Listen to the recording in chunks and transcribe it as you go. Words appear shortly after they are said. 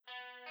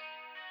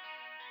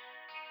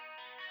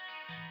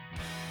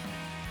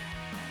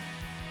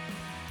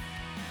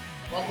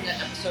Welcome to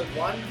episode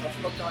 1 of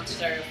Hooked on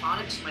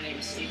Stereophonics. My name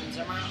is Steven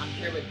Zimmer. I'm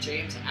here with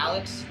James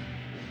Alex,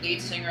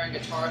 lead singer and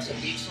guitarist of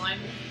Beachline.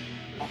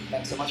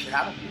 Thanks so much for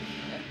having me.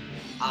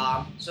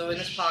 So in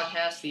this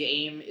podcast, the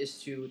aim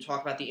is to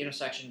talk about the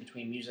intersection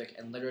between music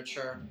and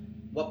literature,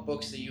 what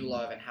books that you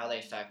love, and how they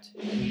affect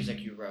the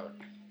music you wrote.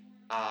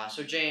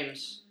 So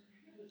James,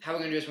 how we're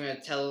going to do is we're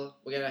going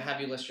to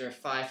have you list your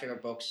 5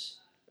 favorite books,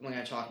 and we're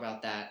going to talk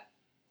about that,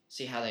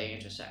 see how they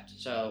intersect.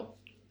 So,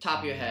 top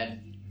of your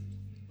head,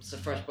 what's the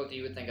first book that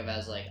you would think of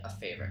as like a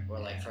favorite or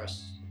like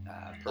first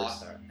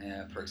author?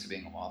 Perks of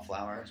Being a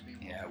Wallflower.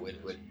 Yeah,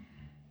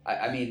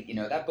 I mean, you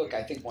know, that book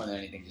I think more than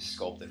anything just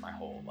sculpted my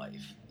whole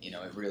life. You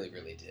know, it really,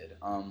 really did.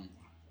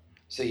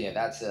 So yeah,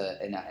 that's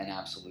an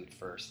absolute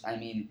first. I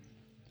mean,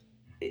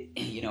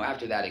 you know,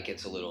 after that it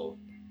gets a little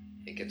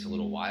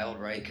wild,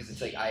 right? Because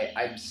it's like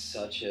I'm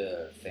such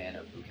a fan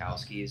of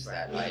Bukowski's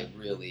that I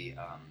really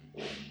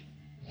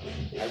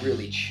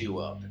chew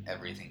up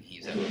everything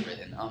he's ever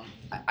written.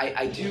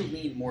 I do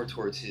lean more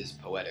towards his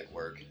poetic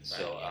work.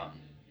 So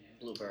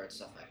Bluebird,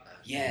 stuff like that.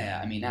 Yeah,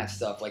 I mean that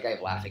stuff. Like I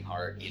have Laughing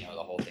Heart, you know,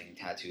 the whole thing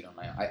tattooed on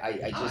my.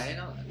 I just. I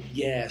know that.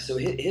 Yeah, so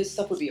his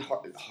stuff would be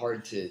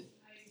hard to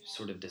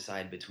sort of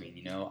decide between.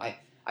 You know, I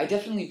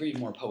definitely read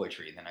more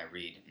poetry than I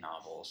read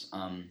novels.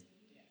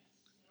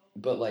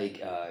 But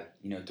like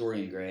you know,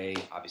 Dorian Gray,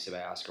 obviously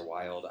by Oscar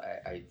Wilde.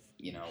 I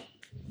you know.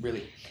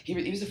 Really, he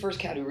was the first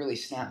cat who really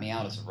snapped me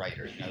out as a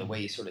writer. You know, the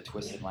way he sort of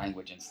twisted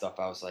language and stuff.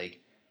 I was like,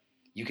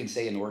 you can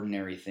say an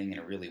ordinary thing in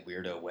a really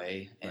weirdo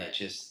way, and it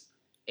just.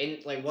 In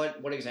like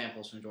what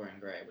examples from Dorian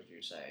Gray would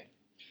you say?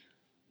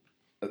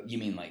 You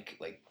mean like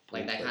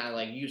that kind of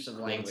like use of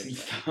language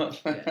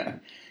stuff?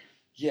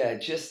 Yeah,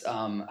 just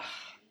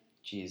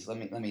geez, let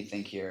me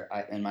think here.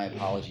 And my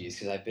apologies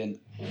because I've been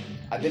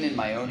in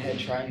my own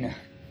head I'm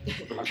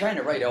trying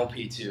to write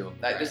LP too.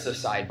 This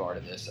is a sidebar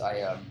to this.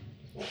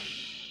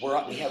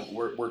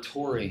 We're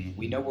touring.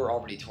 We know we're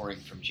already touring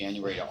from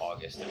January to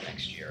August of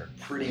next year.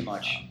 Pretty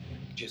much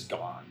just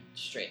gone.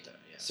 Straight there,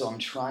 yeah. So I'm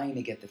trying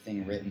to get the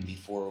thing written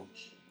before.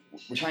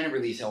 We're trying to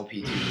release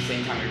LP2 at the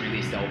same time we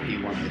released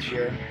LP1 this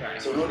year.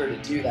 Right. So in order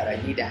to do that, I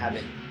need to have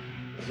it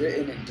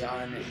written and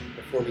done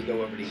before we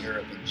go over to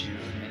Europe in June.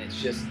 And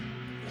it's just,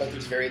 but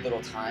there's very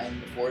little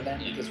time before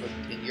then because we're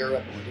in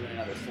Europe and we're doing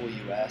another full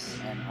US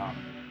and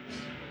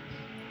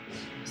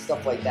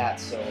stuff like that.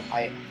 So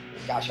I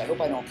hope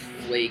I don't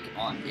flake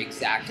on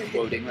exact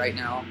quoting right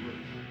now.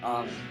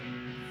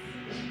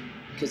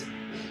 Because,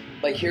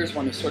 like, here's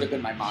one that's sort of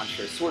been my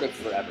mantra, sort of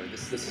forever.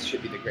 This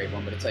should be the great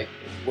one, but it's like,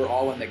 we're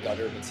all in the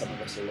gutter, but some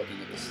of us are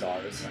looking at the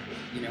stars.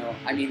 You know?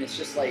 I mean, it's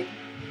just like,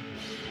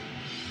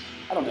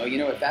 I don't know, you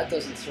know, if that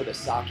doesn't sort of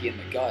sock you in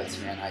the guts,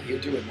 man, you're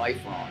doing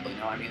life wrong, you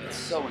know? I mean, it's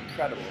so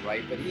incredible,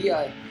 right? But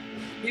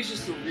he's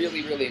just a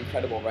really, really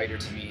incredible writer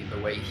to me, the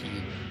way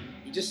he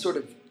just sort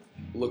of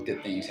looked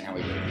at things and how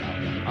he wrote about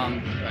them.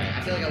 Right.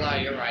 I feel like a lot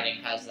of your writing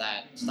has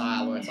that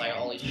style where it's like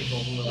all these people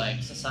who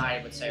like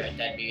society would say are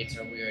deadbeats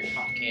or weird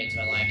punk kids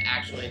are like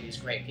actually these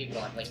great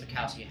people. Like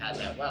Bukowski has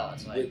that well.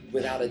 It's like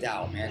without a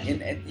doubt,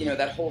 man. And you know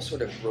that whole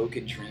sort of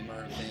broken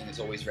dreamer thing has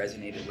always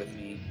resonated with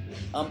me.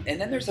 And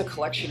then there's a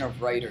collection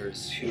of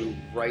writers who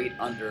write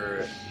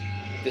under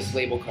this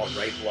label called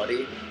Write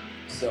Bloody.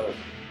 So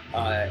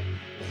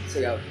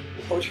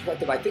Poetry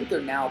Collective, I think they're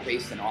now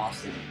based in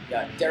Austin.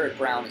 Derek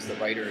Brown is the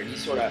writer, and he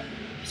sort of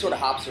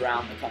hops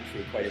around the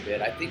country quite a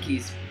bit. I think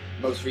he's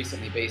most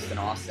recently based in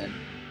Austin.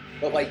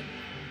 But like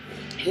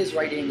his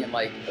writing and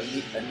like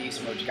Anis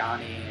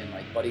Mojgani and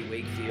like Buddy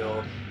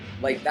Wakefield,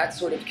 like that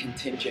sort of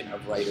contingent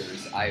of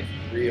writers I've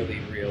really,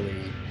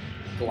 really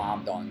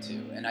glommed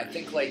onto. And I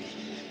think like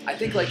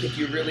if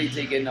you really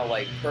dig into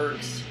like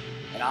Perks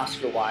and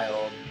Oscar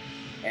Wilde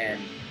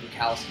and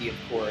Bukowski, of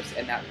course,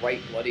 and that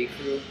Write Bloody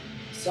crew,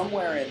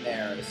 somewhere in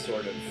there is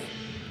sort of,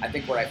 I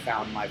think, where I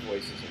found my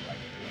voice as a writer.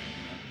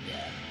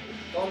 Yeah.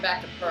 Going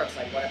back to Perks,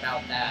 like, what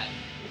about that?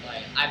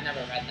 Like, I've never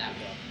read that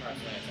book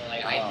personally, so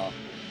like, I'll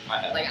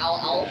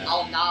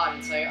nod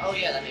and say, oh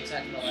yeah, that makes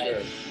sense. But like,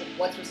 sure.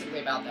 What specifically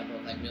about that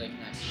book like really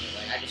connects to me?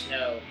 Like, I just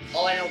know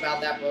all I know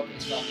about that book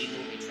is from the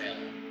movie trailer.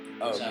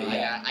 Oh, so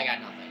okay, I got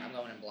nothing. I'm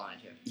going in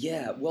blind here.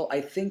 Yeah, well, I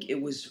think it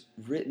was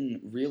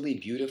written really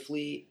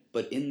beautifully,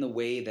 but in the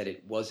way that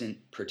it wasn't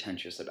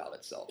pretentious about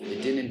itself.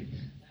 It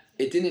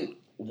didn't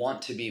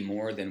want to be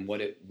more than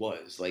what it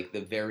was, like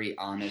the very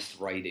honest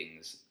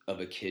writings of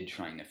a kid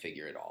trying to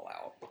figure it all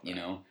out, you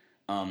know?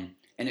 And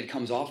it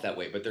comes off that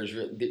way, but there's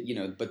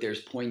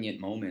poignant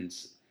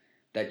moments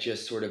that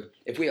just sort of,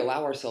 if we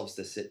allow ourselves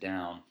to sit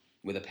down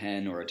with a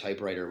pen or a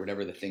typewriter or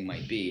whatever the thing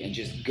might be and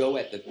just go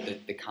at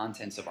the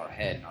contents of our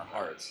head and our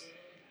hearts,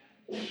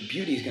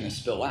 beauty's going to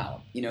spill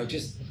out, you know,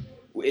 just,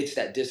 it's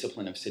that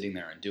discipline of sitting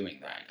there and doing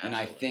that. Right, and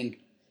I think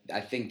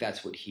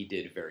that's what he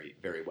did very,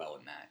 very well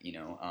in that, you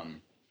know,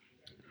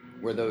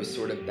 where those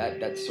sort of,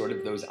 that sort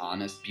of those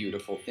honest,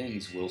 beautiful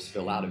things will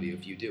spill out of you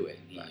if you do it.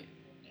 And he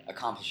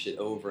accomplished it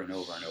over and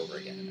over and over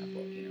again in that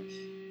book, you know.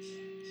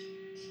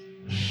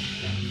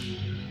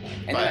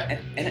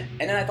 And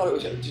then I thought it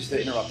was just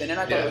to interrupt. And then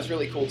I thought it was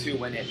really cool too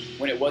when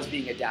it was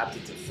being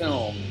adapted to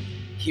film.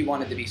 He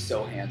wanted to be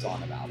so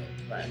hands-on about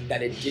it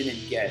that it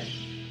didn't get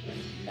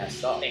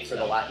messed up for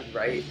the lack of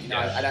right. You know,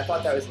 and I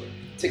thought that was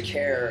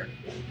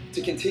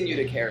to continue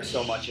to care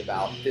so much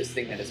about this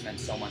thing that has meant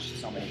so much to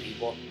so many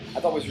people.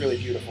 I thought was really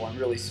beautiful and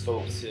really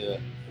spoke to,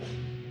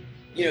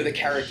 you know, the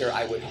character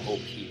I would hope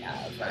he'd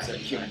have as a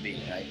human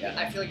being. Right? Yeah.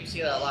 I feel like you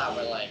see that a lot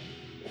where like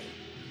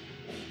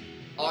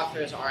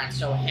authors aren't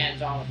so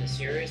hands-on with the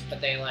series,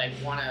 but they like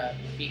want to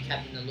be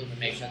kept in the loop and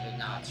make sure they're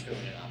not screwing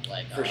it up.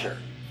 Like for sure.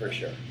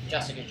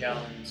 Jessica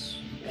Jones,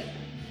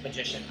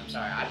 Magician. I'm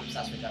sorry, I'm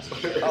obsessed with Jessica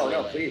Jones. Oh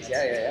no, please,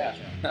 yeah.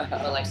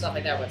 But like stuff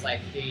like that, where it's like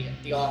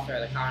the author,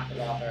 the comic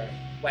book author,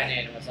 went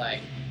in and was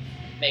like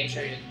making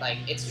sure like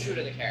it's true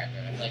to the character.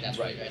 I feel like that's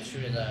really good. It's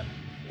true to the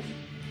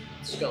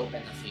scope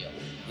and the feel.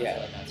 Yeah, I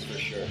feel like that's for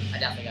sure. I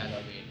definitely gotta go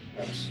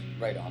read books.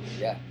 Right on.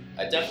 Yeah.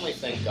 I definitely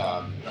think,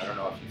 I don't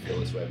know if you feel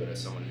this way, but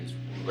as someone who's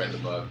read the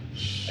book,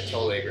 I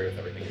totally agree with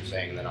everything you're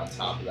saying. And then on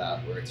top of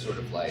that, where it's sort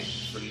of like,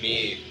 for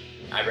me,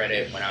 I read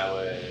it when I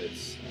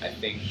was, I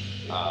think,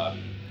 I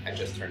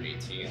just turned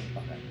 18.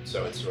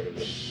 So it's sort of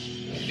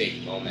a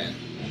big moment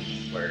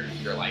where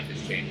your life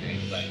is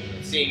changing. Like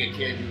seeing a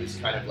kid who was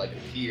kind of like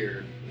a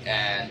peer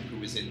and who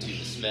was into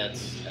the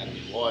Smiths and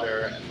New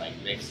Order and like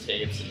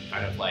mixtapes and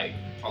kind of like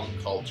punk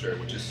culture,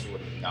 which is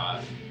sort of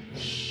not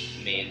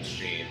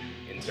mainstream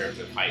in terms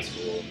of high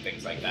school and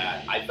things like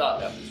that. I thought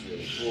that was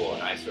really cool,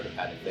 and I sort of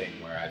had a thing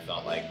where I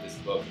felt like this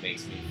book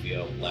makes me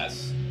feel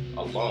less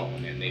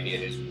alone, and maybe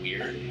it is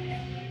weird,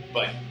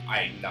 but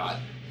I'm not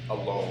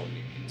alone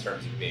in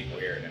terms of being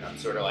weird, and I'm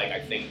sort of like,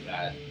 I think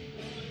that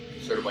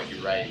sort of what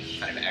you write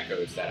kind of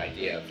echoes that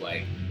idea of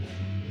like,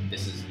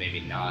 this is maybe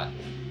not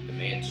the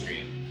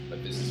mainstream,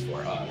 but this is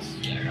for us,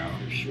 you know?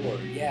 For sure.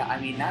 Yeah, I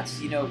mean,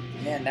 that's, you know,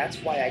 man, that's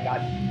why I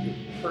got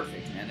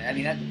perfect, man. I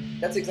mean,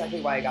 that's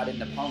exactly why I got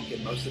into punk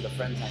and most of the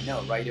friends I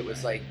know, right? It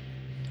was like,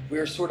 we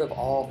were sort of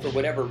all, for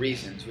whatever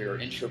reasons, we were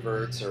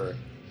introverts or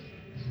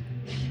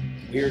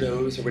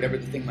weirdos or whatever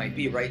the thing might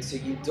be, right? So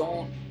you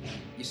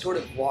sort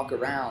of walk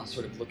around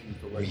sort of looking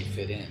for where you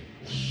fit in.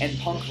 And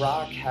punk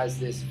rock has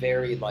this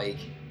very like,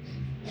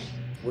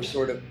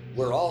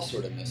 we're all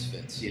sort of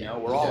misfits, you know?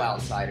 We're all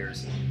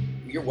outsiders.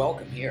 You're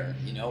welcome here,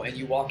 you know? And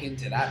you walk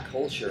into that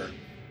culture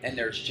and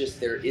there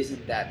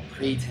isn't that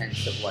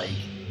pretense of like,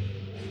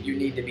 you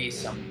need to be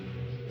some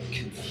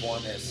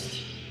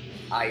conformist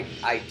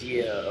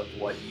idea of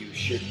what you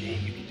should be.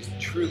 You can just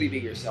truly be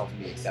yourself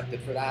and be accepted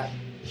for that.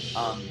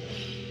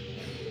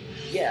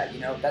 Yeah, you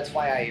know, that's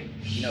why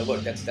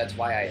that's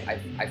why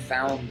I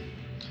found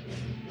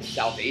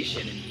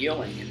salvation and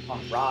healing in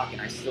punk rock,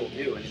 and I still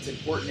do, and it's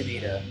important to me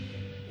to,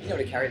 you know,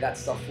 to carry that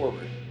stuff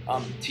forward.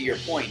 To your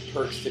point,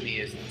 Perks to me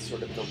is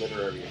sort of the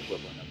literary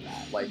equivalent of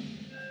that. Like,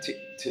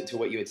 to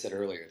what you had said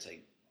earlier, it's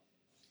like,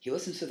 he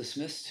listens to the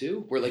Smiths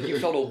too? Where like you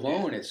felt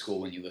alone at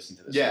school when you listened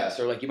to the Smiths.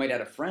 Or like you might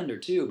have had a friend or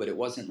two, but it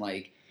wasn't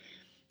like,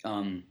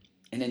 and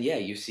then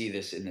you see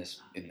this in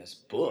this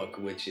book,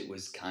 which it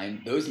was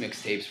those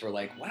mixtapes were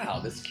like, wow,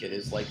 this kid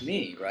is like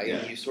me, right? Yeah.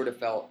 And you sort of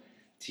felt,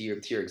 to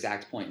your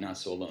exact point, not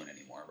so alone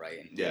anymore,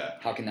 right? And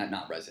how can that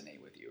not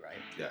resonate with you, right?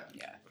 Yeah,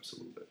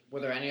 absolutely.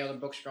 Were there any other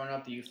books growing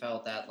up that you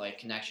felt that like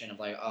connection of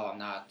like, oh, I'm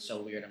not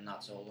so weird, I'm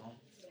not so alone?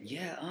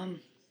 Yeah,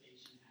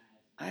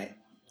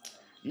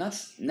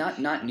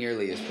 Not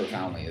nearly as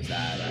profoundly as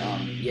that.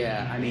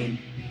 I mean,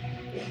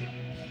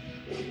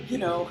 you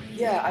know,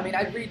 I mean,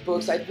 I'd read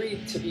books. To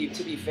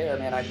be fair,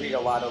 man, I'd read a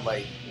lot of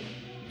like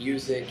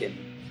music and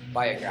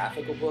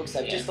biographical books.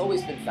 I've just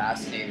always been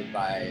fascinated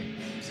by,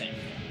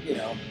 you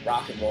know,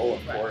 rock and roll,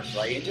 of course,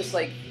 right? And just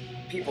like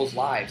people's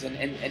lives, and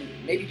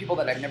maybe people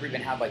that I've never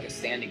even had like a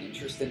standing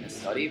interest in to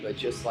study, but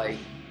just like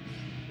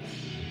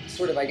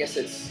sort of, I guess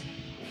it's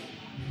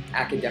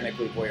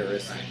academically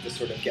voyeuristic to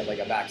sort of get like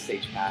a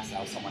backstage pass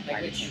how someone like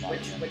kind of came on.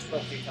 Which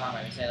book are you talking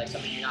about? You say like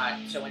something you're not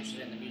so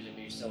interested in the music,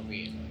 but you still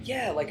read.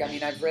 Yeah, like I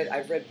mean, I've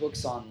read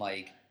books on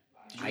like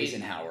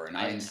Eisenhower and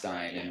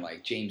Einstein and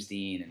like James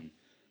Dean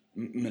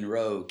and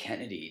Monroe,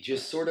 Kennedy,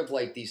 just sort of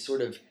like these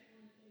sort of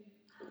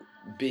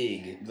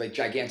big, like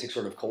gigantic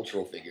sort of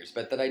cultural figures,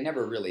 but that I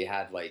never really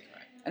had like.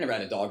 I never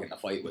had a dog in the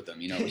fight with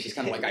them, you know. It's just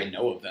kind of like I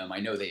know of them, I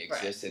know they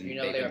exist, and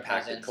they've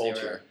impacted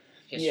culture.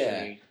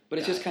 Yeah. But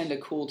it's just kind of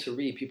cool to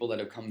read people that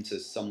have come to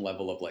some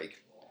level of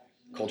like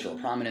cultural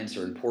prominence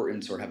or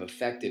importance or have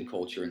affected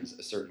culture in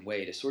a certain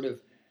way to sort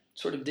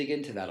of dig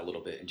into that a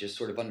little bit and just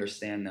sort of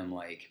understand them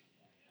like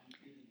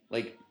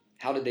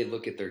how did they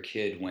look at their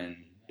kid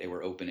when they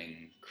were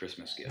opening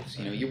Christmas gifts?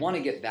 You know, you want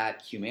to get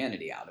that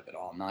humanity out of it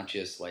all, not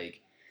just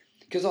like,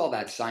 because all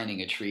that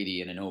signing a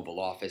treaty in an Oval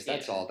Office,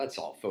 that's all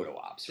photo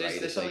ops, right?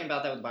 There's something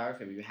about that with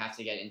biography, but you have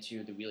to get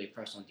into the really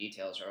personal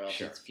details or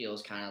else it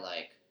feels kind of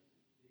like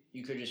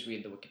you could just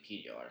read the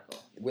Wikipedia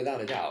article. Without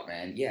a doubt,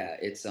 man. Yeah,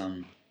 it's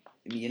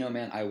you know,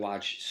 man, I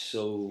watch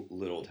so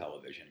little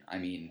television. I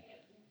mean,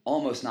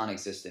 almost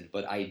non-existent,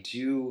 but I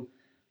do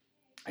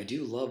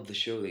love the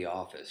show The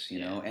Office, you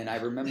know? And I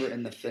remember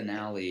in the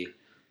finale,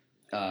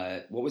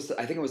 I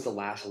think it was the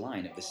last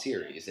line of the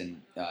series,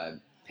 and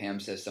Pam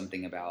says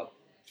something about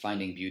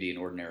finding beauty in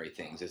ordinary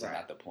things. Isn't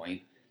that the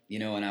point? You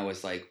know, and I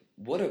was like,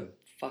 what a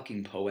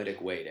fucking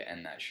poetic way to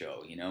end that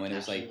show, you know? And it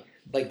was like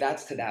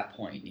that's to that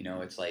point, you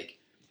know? It's like,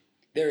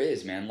 there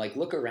is, man. Like,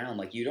 look around.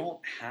 Like, you don't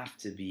have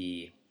to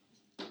be,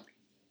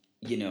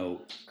 you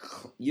know,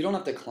 you don't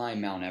have to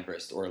climb Mount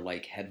Everest or,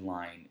 like,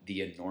 headline the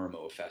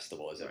Enormo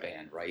Festival as a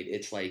band, right?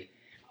 It's like,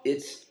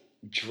 it's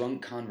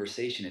drunk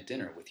conversation at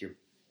dinner with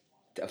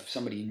of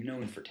somebody you've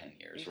known for 10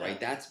 years, right?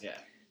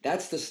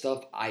 That's the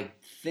stuff I'm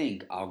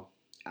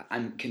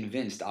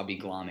convinced I'll be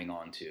glomming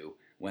onto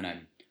when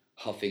I'm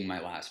huffing my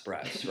last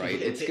breaths,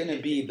 right? It's going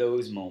to be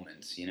those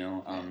moments, you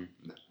know?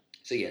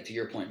 So yeah, to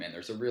your point, man,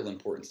 there's a real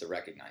importance to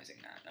recognizing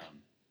that.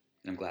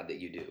 And I'm glad that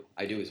you do.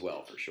 I do as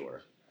well, for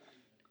sure.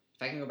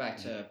 If I can go back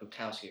to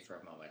Bukowski for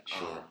a moment.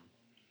 Sure.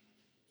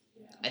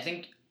 I feel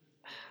like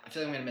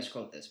I'm going to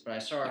misquote this, but I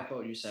saw a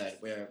quote you said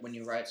where when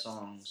you write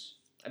songs,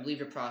 I believe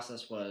your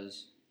process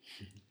was,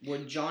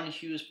 would John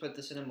Hughes put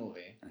this in a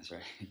movie? That's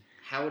right.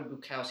 How would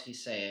Bukowski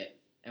say it?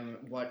 And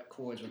what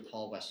chords would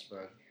Paul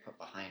Westerberg put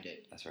behind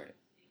it? That's right.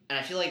 And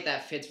I feel like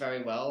that fits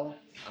very well.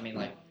 I mean,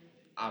 like,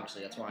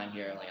 obviously, that's why I'm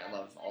here. Like, I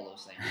love all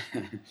those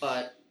things.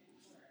 But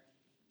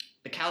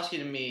Bukowski,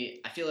 to me,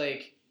 I feel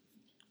like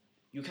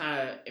you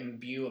kind of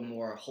imbue a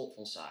more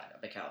hopeful side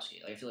of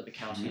Bukowski. Like, I feel like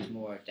Bukowski is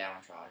more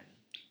downtrodden.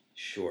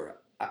 Sure.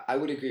 I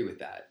would agree with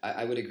that.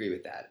 I would agree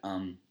with that.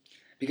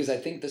 Because I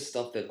think the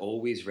stuff that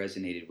always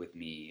resonated with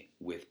me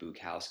with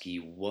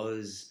Bukowski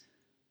was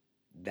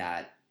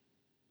that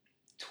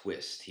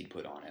twist he'd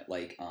put on it.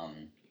 Like,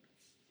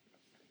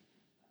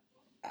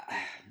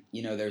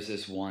 you know, there's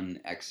this one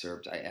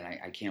excerpt,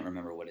 I can't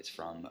remember what it's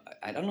from.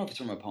 I don't know if it's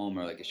from a poem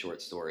or like a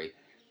short story,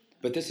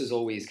 but this has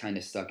always kind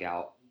of stuck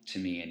out to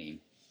me. And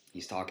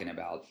he's talking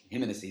about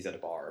he's at a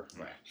bar.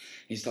 Right.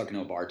 He's talking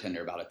to a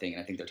bartender about a thing,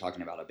 and I think they're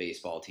talking about a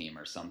baseball team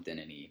or something.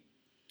 And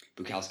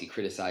Bukowski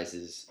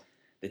criticizes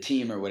the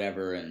team or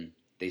whatever, and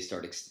they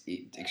start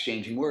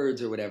exchanging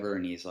words or whatever.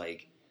 And he's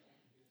like,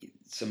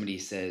 somebody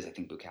says, I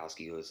think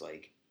Bukowski goes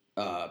like,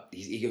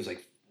 he goes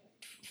like,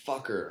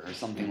 fucker or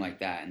something like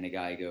that, and the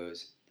guy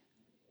goes,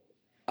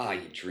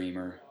 you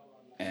dreamer.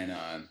 And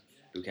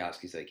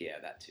Bukowski's like, yeah,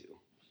 that too.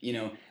 You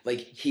know, like,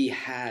 he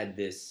had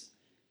this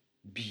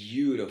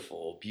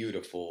beautiful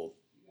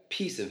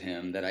piece of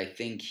him that I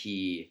think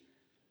he,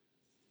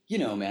 you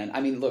know, man,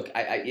 I mean, look,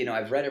 I you know,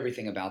 I've read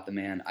everything about the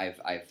man.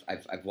 I've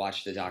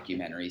watched the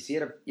documentaries. He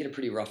had a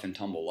pretty rough and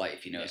tumble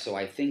life, you know. So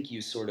I think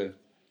you sort of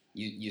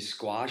you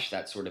squash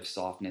that sort of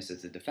softness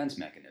as a defense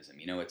mechanism.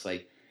 You know, it's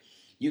like,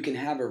 you can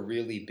have a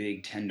really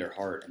big, tender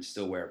heart and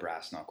still wear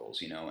brass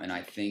knuckles, you know. And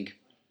I think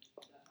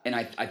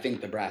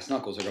the brass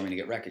knuckles are going to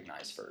get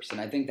recognized first. And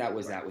I think that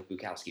was that with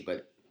Bukowski.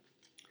 But,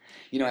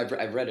 you know,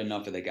 I've read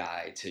enough of the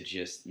guy to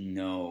just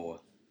know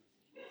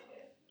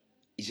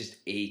he's just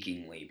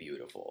achingly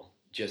beautiful.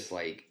 Just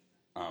like,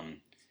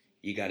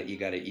 you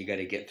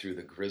gotta get through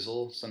the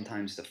grizzle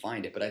sometimes to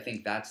find it. But I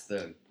think that's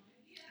the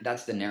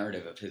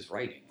narrative of his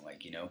writing.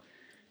 Like, you know,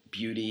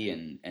 beauty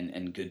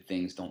and good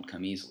things don't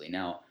come easily.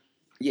 Now,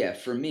 yeah,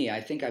 for me,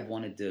 I think I've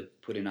wanted to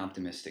put an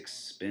optimistic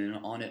spin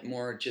on it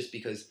more, just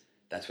because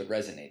that's what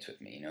resonates with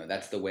me. You know,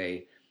 that's the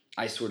way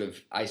I sort of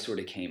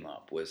came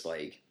up, was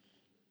like,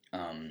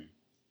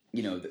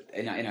 you know,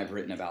 and I've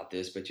written about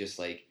this, but just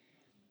like,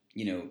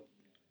 you know,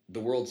 the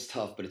world's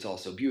tough, but it's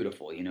also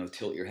beautiful. You know,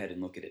 tilt your head and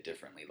look at it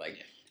differently. Like,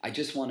 I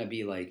just want to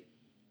be like,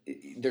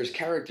 there's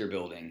character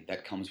building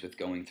that comes with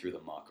going through the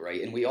muck,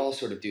 right? And we all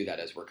sort of do that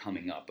as we're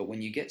coming up. But when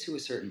you get to a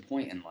certain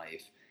point in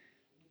life,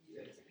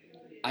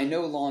 I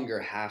no longer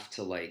have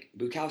to, like,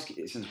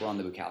 Bukowski, since we're on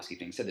the Bukowski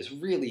thing, said this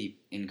really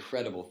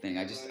incredible thing.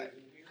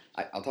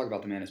 I'll talk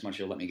about the man as much as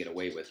he'll let me get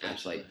away with, but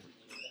it's like,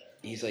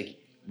 he's like,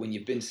 when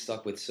you've been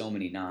stuck with so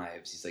many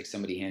knives, he's like,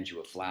 somebody hands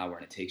you a flower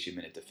and it takes you a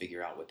minute to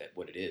figure out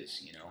what it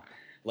is, you know?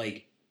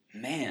 Like,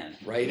 man,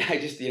 right? I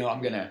just, you know,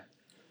 I'm gonna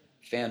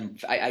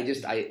I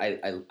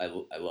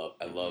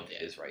love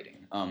his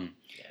writing.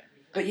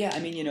 But yeah, I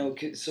mean, you know,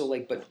 so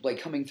like, but like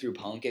coming through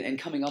punk and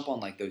coming up on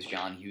like those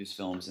John Hughes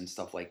films and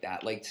stuff like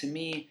that, like, to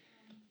me,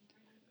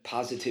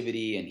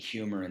 positivity and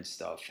humor and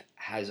stuff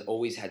has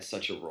always had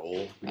such a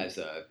role as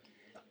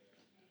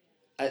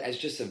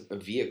just a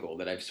vehicle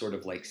that I've sort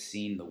of like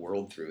seen the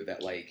world through,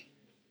 that like,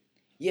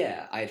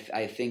 yeah,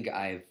 I think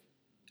I've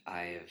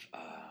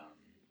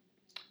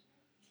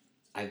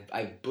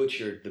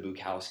butchered the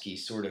Bukowski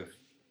sort of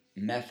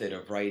method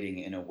of writing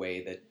in a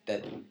way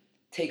that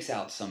takes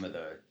out some of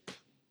the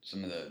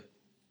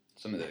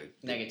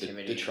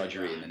negativity, the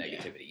trudgery and the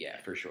negativity. Yeah,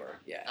 for sure.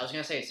 Yeah. I was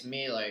gonna say, to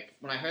me, like,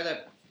 when I heard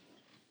that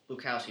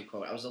Bukowski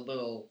quote, I was a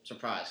little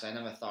surprised. I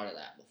never thought of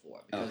that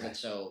before, because it's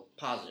so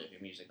positive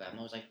in music that I'm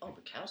always like, oh,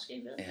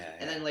 Bukowski, really? Yeah.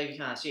 And then like you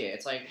kind of see it.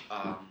 It's like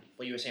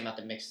what you were saying about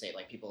the mixtape.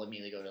 Like, people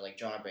immediately go to like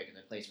Jawbreak and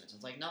the placements.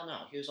 It's like, no,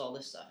 here's all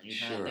this stuff, and you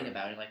kind of think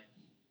about it, like,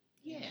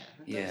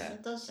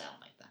 it does sound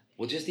like that.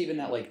 Well, just even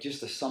that, like,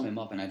 just to sum him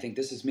up, and I think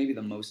this is maybe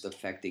the most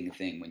affecting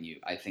thing when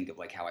I think of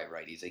like how I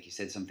write. He's like, he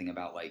said something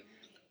about like,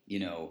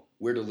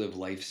 we're to live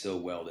life so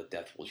well that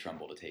death will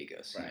tremble to take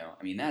us. Right.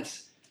 I mean,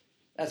 that's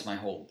my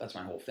whole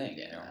thing.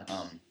 Yeah,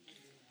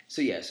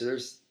 So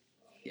there's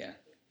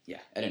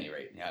At any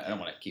rate, I don't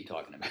want to keep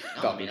talking about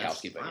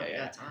Bukowski, but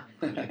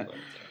time.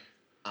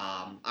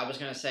 I was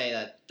gonna say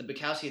that the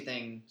Bukowski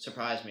thing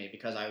surprised me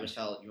because I always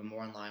felt you were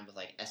more in line with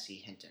like S.E.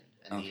 Hinton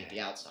and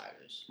the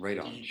Outsiders. Right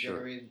on, Did you sure.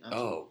 ever read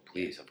Oh,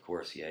 please, of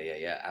course,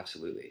 yeah,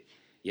 absolutely,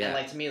 yeah. And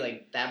like to me,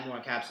 like that more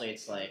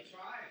encapsulates like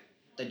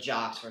the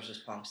jocks versus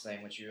punks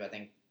thing, which you I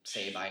think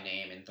say by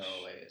name in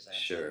throwaways.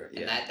 Sure,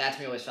 yeah. And that to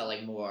me always felt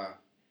like more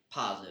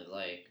positive.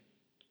 Like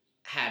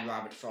had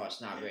Robert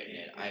Frost not written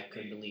it, I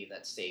could believe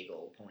that Stay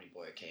Gold, Pony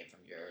Boy came from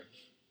your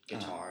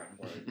guitar and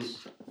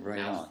words. Right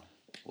mouth. on.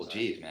 Well,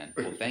 geez, man.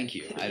 Well, thank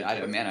you. I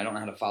don't know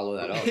how to follow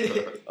that up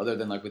other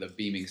than like with a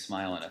beaming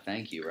smile and a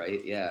thank you,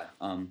 right? Yeah.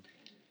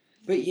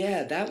 But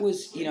yeah, that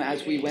was,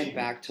 as we went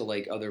back to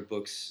like other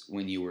books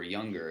when you were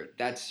younger,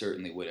 that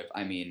certainly would have.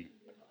 I mean,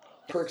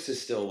 Perks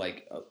is still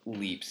like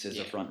leaps as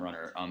a front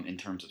runner in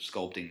terms of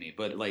sculpting me,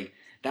 but like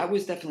that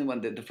was definitely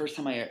one. The first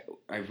time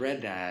I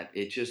read that,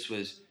 it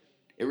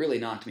really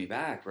knocked me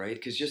back, right?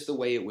 Because just the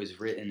way it was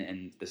written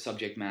and the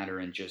subject matter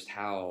and just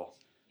how.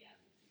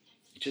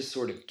 Just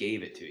sort of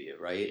gave it to you,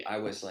 right? I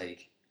was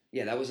like,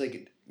 that was like,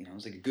 it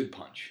was like a good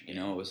punch, it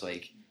was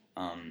like,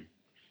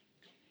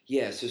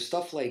 so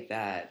stuff like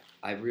that,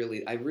 I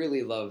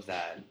really love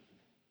that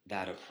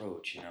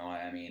approach,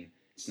 I mean,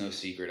 it's no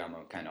secret I'm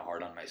a kind of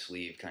hard on my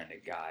sleeve kind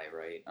of guy,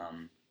 right?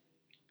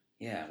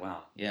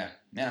 Wow, yeah,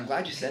 man, I'm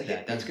glad you said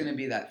that. That's gonna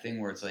be that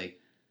thing where it's like,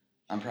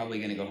 I'm probably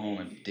gonna go home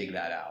and dig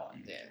that out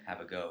and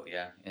have a go,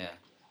 yeah.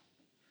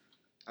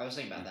 I was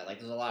thinking about that. Like,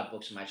 there's a lot of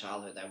books from my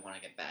childhood that I want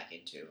to get back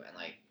into, and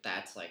like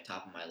that's like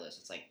top of my list.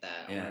 It's like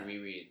that. I want to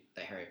reread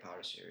the Harry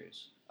Potter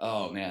series.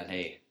 Oh man,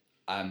 hey,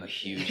 I'm a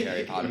huge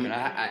Harry Potter fan.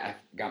 I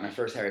got my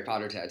first Harry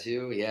Potter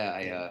tattoo.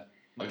 Yeah,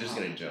 I'm just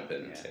gonna jump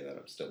in and say that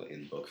I'm still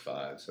in book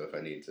 5, so if I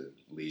need to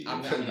leave,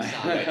 I'm gonna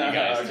stop. let you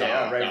guys okay,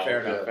 talk. right,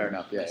 fair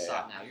enough. Yeah.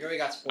 Stop now. You already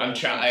got spoiled. I'm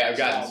trying. I've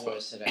gotten Star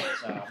Wars today,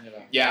 so I'm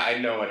gonna. Yeah, I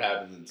know what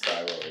happens in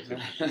Star Wars.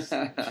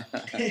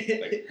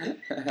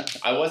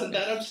 I wasn't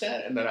that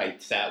upset, and then I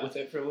sat with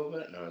it for a little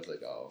bit, and I was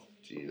like, "Oh,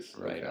 geez,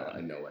 right. I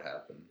know what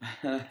happened."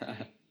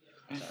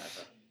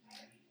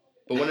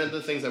 But one of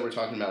the things that we're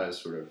talking about is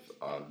sort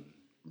of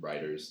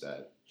writers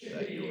that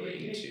you're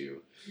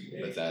into,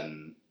 but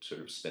then sort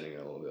of spinning it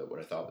a little bit. What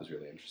I thought was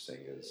really interesting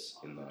is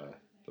in the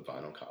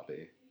vinyl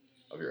copy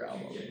of your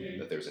album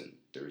that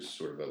there's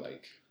sort of a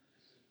like,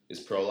 is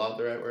prologue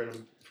the right word?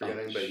 I'm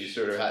forgetting, but you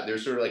sort of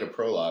there's sort of like a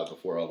prologue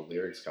before all the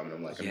lyrics come, and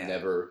I'm like, I've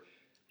never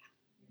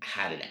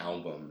had an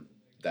album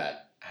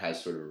that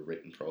has sort of a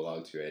written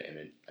prologue to it,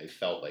 and I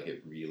felt like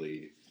it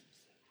really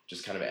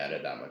just kind of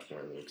added that much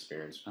more of an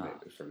experience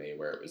for me,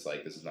 where it was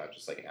like, this is not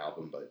just like an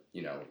album, but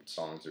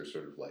songs are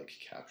sort of like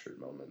captured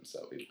moments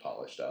that we've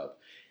polished up,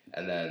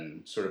 and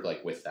then sort of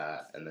like with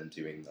that, and then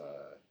doing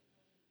the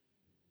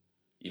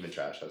Even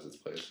Trash Has Its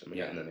Place. Am I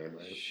getting the name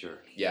right? Sure.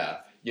 Yeah,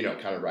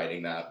 kind of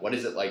writing that. What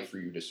is it like for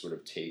you to sort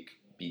of take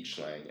beach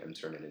slang and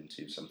turn it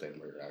into something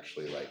where you're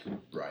actually like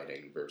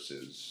writing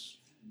versus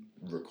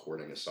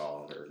recording a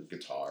song or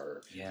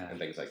guitar and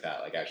things like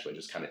that? Like actually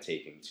just kind of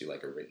taking to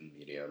like a written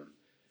medium.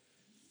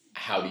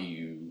 How do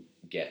you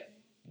get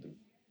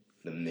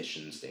the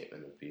mission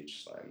statement of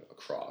beach slang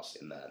across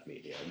in that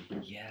medium?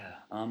 Yeah.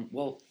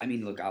 Well, I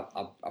mean, look,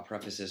 I'll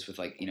preface this with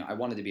like, I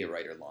wanted to be a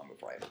writer long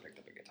before I ever picked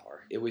up a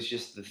guitar. It was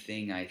just the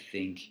thing, I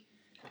think,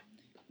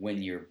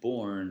 when you're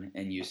born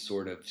and you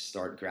sort of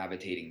start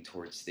gravitating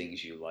towards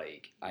things you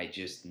like, I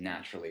just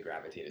naturally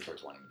gravitated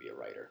towards wanting to be a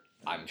writer.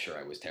 I'm sure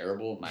I was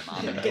terrible. My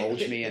mom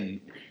indulged me and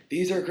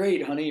these are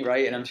great, honey,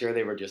 right? And I'm sure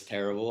they were just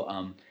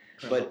terrible.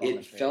 But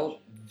it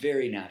felt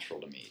very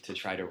natural to me to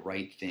try to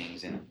write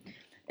things. And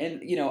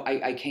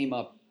I came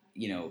up,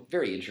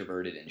 very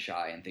introverted and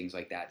shy and things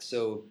like that.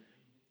 So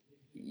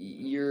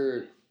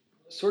you're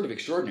sort of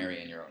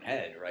extraordinary in your own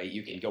head, right?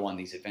 You can go on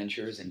these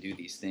adventures and do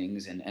these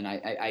things. And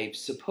I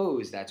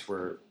suppose that's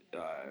where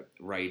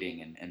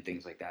writing and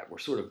things like that were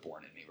sort of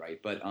born in me, right?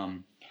 But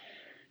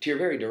to your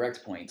very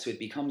direct point, so it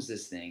becomes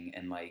this thing.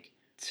 And like,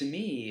 to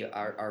me,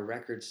 our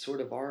records sort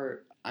of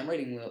are... I'm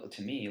writing,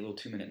 to me, little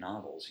 2-minute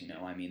novels,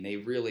 I mean, they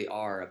really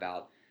are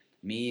about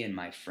me and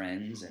my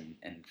friends and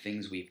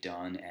things we've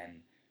done, and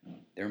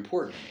they're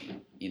important to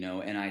me,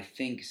 and I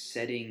think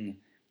setting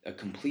a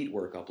complete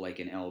work up like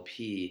an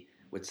LP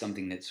with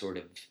something that sort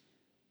of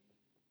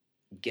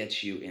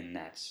gets you in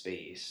that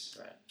space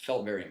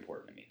felt very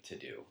important to me to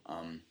do.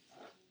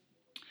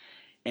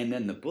 And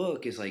then the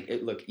book is like,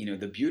 look,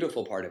 the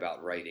beautiful part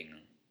about writing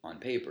on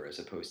paper as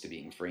opposed to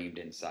being framed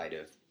inside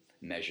of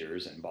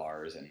measures and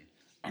bars and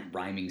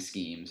rhyming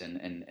schemes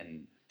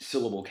and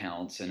syllable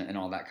counts and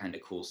all that kind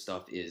of cool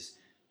stuff is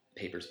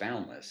paper's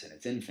boundless and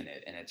it's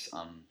infinite and it's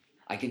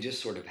I can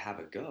just sort of have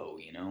a go,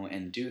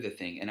 and do the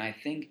thing. And I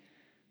think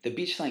the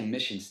beach slang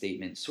mission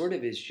statement sort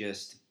of is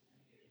just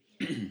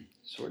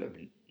sort of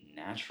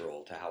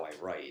natural to how I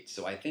write.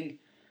 So I think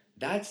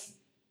that's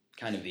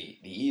kind of the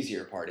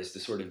easier part, is to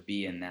sort of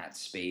be in that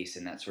space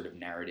and that sort of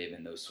narrative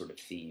and those sort of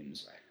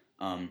themes.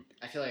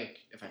 I feel like,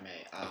 if I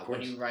may, Of when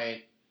course. you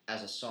write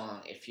as a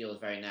song, it feels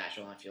very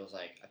natural and it feels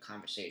like a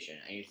conversation,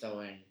 and you throw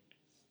in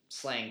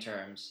slang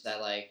terms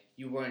that like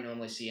you wouldn't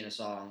normally see in a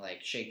song, like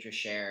shake your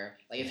share.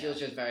 Like it feels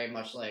just very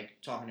much like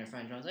talking to your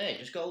friend. John's, hey,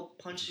 just go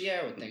punch the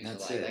air with things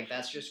That's you like. it. Like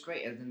that's just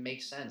great, and it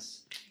makes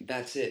sense.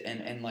 That's it,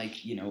 and like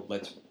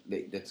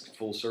that's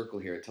full circle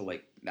here to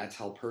like that's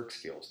how Perks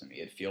feels to me.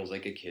 It feels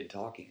like a kid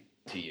talking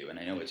to you, and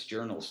I know it's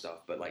journal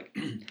stuff, but like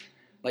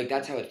like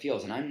that's how it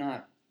feels. And I'm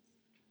not,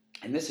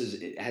 and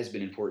it has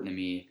been important to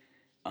me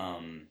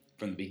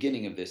from the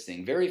beginning of this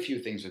thing. Very few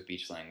things with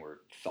beach slang were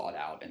thought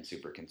out and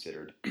super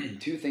considered.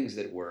 Two things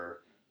that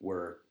were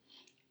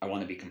I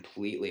want to be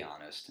completely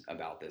honest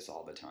about this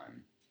all the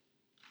time.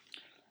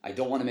 I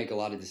don't want to make a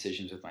lot of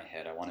decisions with my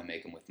head. I want to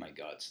make them with my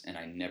guts, and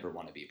I never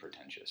want to be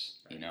pretentious,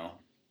 you know?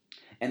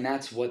 And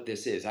that's what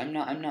this is. I'm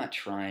not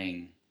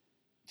trying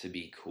to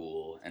be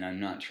cool, and I'm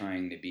not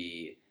trying to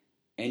be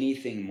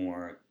anything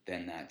more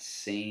than that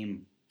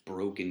same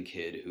broken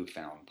kid who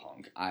found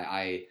punk.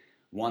 I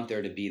want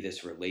there to be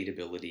this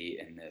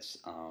relatability and this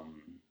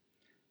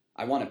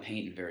I want to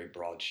paint in very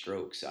broad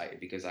strokes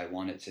because I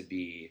want it to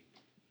be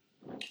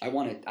I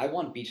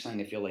want beach slang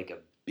to feel like a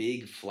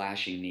big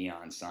flashing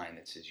neon sign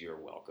that says you're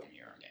welcome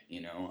here,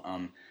 you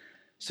know.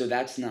 So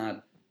that's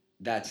not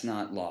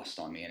lost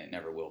on me, and it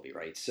never will be,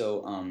 right?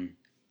 So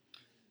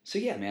so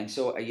yeah, man.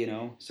 So you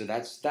know, so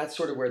that's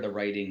sort of where the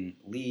writing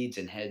leads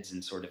and heads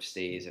and sort of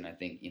stays. And I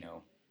think, you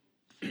know,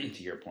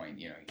 to your point,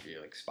 you know,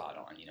 you're like spot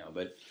on, you know,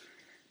 but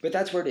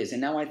that's where it is.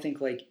 And now I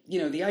think, like, you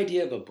know, the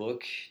idea of a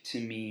book to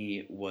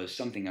me was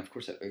something, of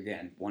course,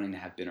 again, wanting to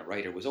have been a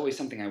writer was always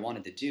something I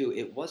wanted to do.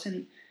 It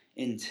wasn't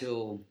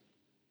until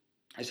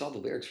I saw the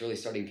lyrics really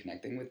starting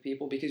connecting with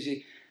people, because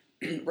you,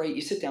 right,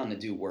 you sit down to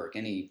do work,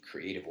 any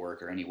creative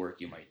work or any work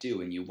you might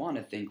do, and you want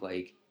to think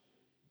like,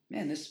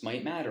 man, this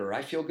might matter, or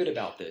I feel good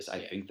about this. I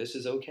think this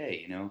is okay,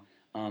 you know?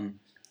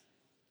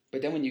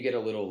 But then when you get a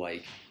little,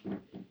 like,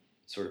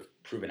 sort of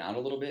proven out a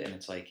little bit, and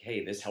it's like,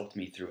 hey, this helped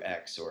me through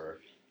X, or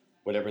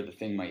whatever the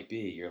thing might be,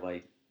 you're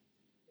like,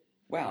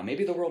 wow,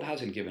 maybe the world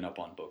hasn't given up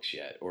on books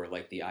yet, or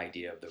like the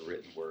idea of the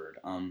written word.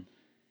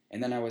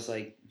 And then I was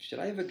like, should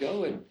I have a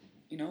go at,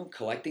 you know,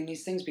 collecting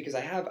these things? Because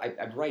I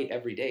write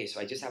every day, so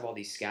I just have all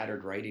these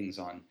scattered writings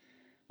on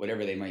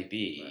whatever they might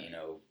be, you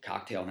know,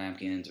 cocktail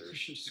napkins or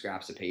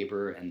scraps of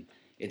paper. And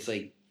it's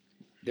like,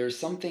 there's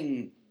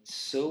something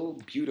so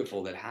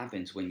beautiful that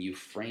happens when you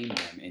frame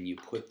them and you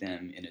put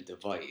them in a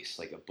device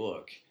like a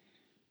book.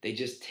 They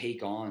just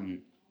take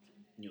on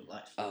New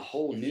life. a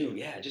whole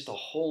new, just a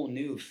whole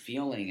new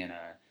feeling and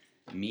a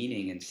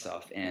meaning and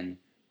stuff. And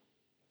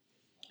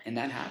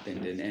that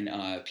happened.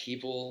 And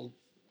people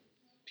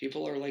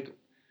are like,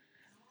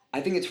 I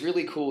think it's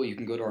really cool. You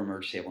can go to our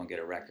merch table and get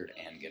a record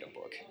and get a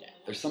book. Yeah.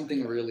 There's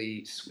something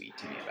really sweet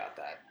to me about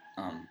that.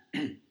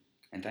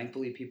 And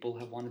thankfully, people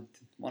have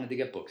wanted to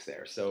get books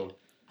there. So,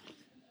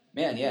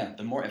 man, yeah.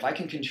 The more, if I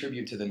can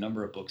contribute to the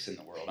number of books in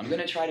the world, I'm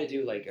gonna try to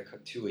do like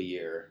 2 a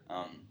year.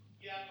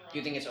 Do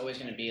you think it's always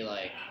going to be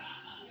like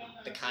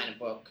the kind of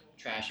book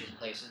trashy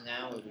places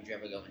now, or would you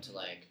ever go into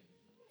like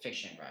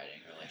fiction writing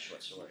or like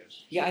short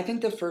stories? Yeah, I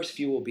think the first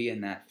few will be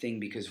in that thing,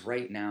 because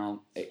right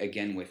now,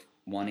 again, with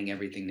wanting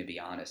everything to be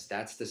honest,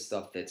 that's the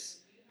stuff that's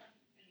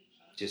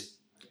just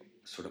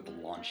sort of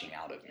launching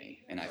out of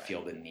me, and I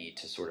feel the need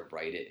to sort of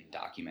write it and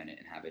document it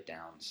and have it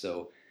down.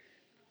 So,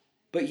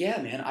 but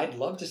yeah, man, I'd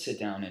love to sit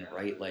down and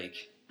write,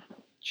 like,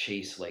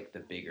 chase like the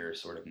bigger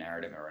sort of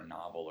narrative or a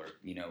novel, or,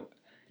 you know,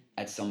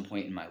 at some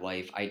point in my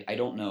life. I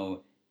don't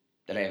know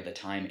that I have the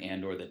time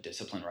and or the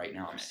discipline right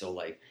now. I'm still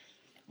like,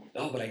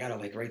 oh, but I gotta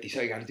like write these,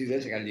 I gotta do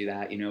this, I gotta do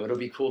that, you know. It'll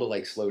be cool to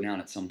like slow down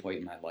at some point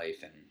in my life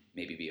and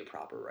maybe be a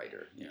proper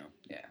writer, you know.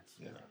 Yeah.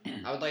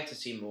 I would like to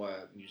see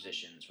more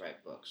musicians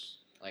write books.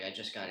 Like, I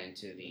just got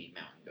into the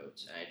Mountain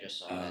Goats, and I just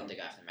saw that the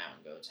guy from the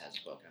Mountain Goats has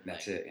a book. And I'm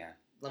That's like, it, yeah.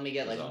 let me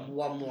get like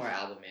one more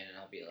album in, and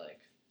I'll be like,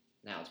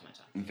 now it's my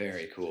time.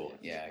 Very cool.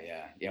 Yeah.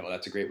 Well,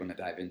 that's a great one to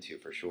dive into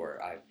for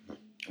sure.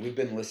 We've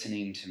been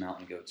listening to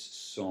Mountain Goats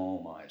so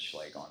much,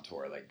 like on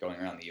tour, like going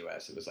around the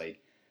U.S. It was like,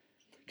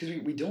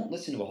 because we don't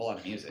listen to a whole lot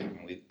of music. I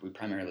mean, we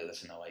primarily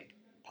listen to like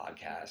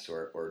podcasts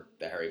or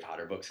the Harry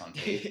Potter books on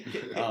tape.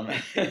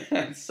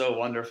 It's so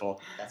wonderful.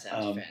 That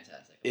sounds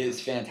fantastic. It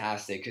is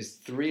fantastic, because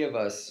 3 of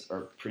us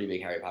are pretty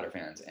big Harry Potter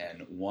fans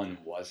and 1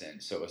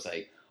 wasn't. So it was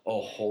like a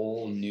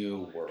whole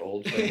new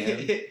world for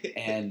him.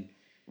 And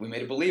we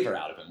made a believer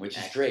out of him, which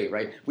is great,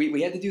 right?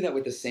 We had to do that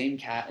with the same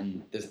cat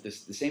and the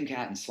same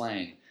cat and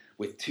slang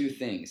with 2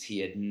 things. He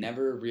had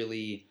never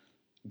really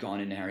gone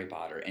into Harry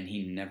Potter, and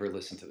he never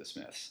listened to the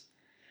Smiths.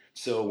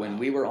 So when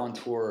we were on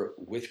tour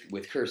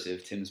with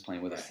Cursive, Tim's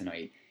playing with us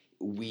tonight,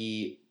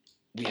 we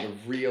had a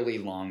really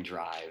long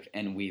drive,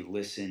 and we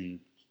listened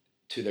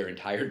to their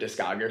entire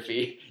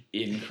discography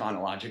in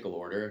chronological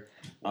order.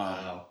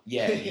 Wow.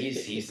 Yeah,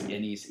 he's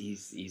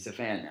a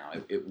fan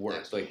now. It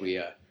worked. Like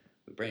we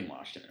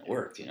brainwashed him, and it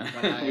worked. You know,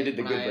 we did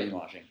the good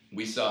brainwashing.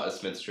 We saw a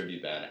Smiths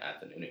tribute band at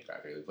the Nunic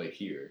Factory, like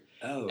here.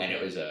 Oh. And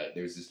it was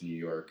there's this New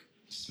York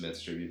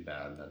Smiths tribute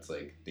band that's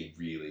like they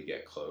really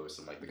get close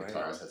and like the Right.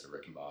 guitarist has a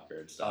Rickenbacker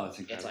and Oh, stuff. it's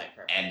It's incredible. like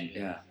perfect. And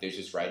Yeah. there's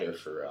this writer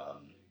for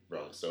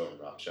Rolling Stone,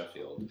 Rob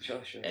Sheffield,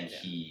 Sure. and Yeah.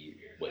 he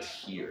was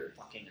here.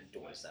 Fucking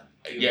adores them.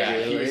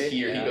 Yeah, he was Really?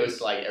 here. Yeah. He goes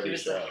to like He every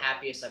was show. the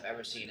happiest I've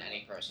ever seen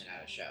any person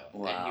at a show.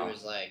 And Wow. he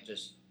was like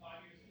just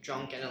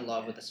drunk and in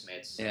love with the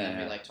Smiths. Yeah, And then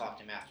yeah. we like talked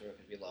to him after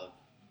because we love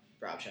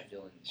Rob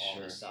Sheffield and all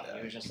Sure. this stuff. And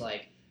Yeah. he was just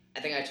like, I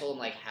think I told him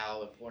like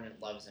how important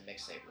Love Is a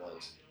Mixtape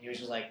was. He was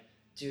just like,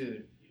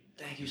 dude,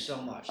 thank you so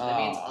much. That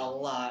means a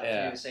lot for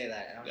Yeah. you to say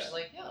that. And I was just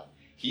Yeah. like, yo.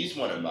 He's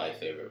one of my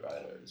favorite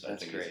writers. I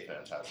That's think great. he's a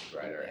fantastic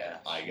writer. Yeah.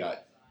 And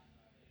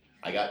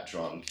I got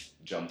drunk,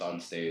 jumped on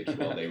stage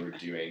while they were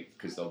doing,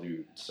 because they'll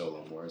do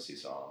solo Morrissey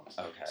songs.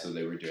 Okay. So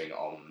they were doing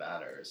Alma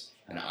Matters,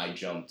 and I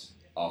jumped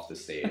off the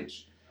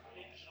stage.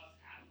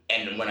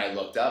 And when I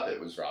looked up,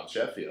 it was Rob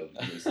Sheffield.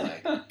 And I was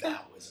like,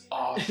 that was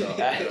awesome.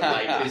 And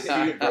I'm like, this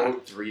dude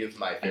wrote 3 of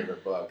my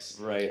favorite books.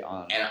 Right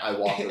on. And I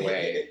walked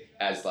away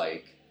as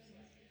like,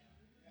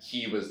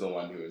 he was the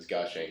one who was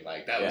gushing.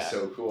 Like, that was Yeah.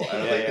 so cool. And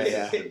I'm Yeah,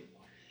 like, yeah,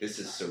 this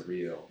is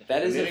surreal.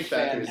 That is And a Nick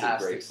Becker is a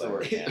fantastic great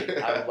story, player.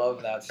 man. I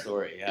love that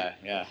story.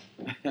 Yeah.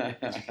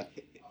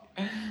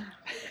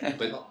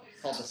 But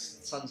Called the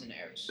Sons and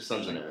Heirs.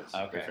 Sons and Heirs.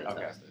 Okay, They're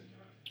fantastic.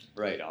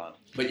 right on.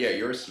 But yeah,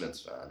 you're a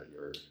Smiths fan, and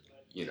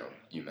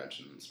you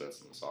mentioned the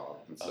Smiths in the song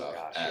and Oh, stuff.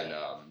 gosh, and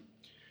yeah.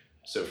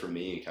 so for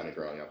me, kind of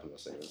growing up and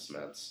listening to the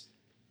Smiths,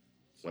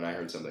 when I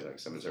heard something like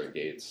Cemetery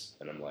Gates,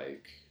 and I'm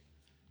like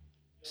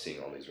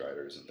seeing all these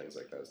writers and things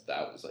like this,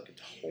 that was like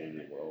a whole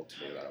new world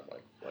to me. That I'm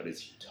like, what is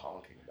he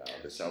talking about?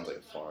 This sounds like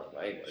a foreign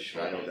language.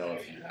 And I don't know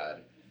if you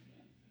had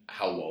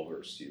how well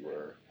versed you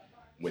were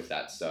with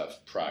that stuff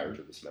prior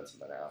to the Smiths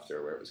and then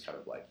after, where it was kind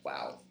of like,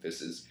 wow,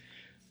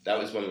 that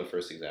was one of the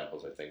first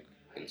examples, I think,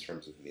 in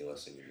terms of me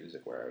listening to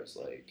music, where I was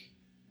like,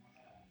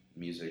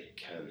 music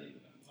can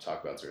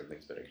talk about certain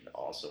things, but it can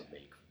also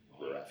make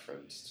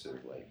reference to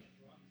like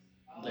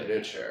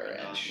literature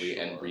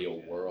and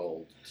real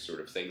world sort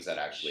of things that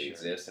actually Sure.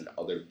 exist and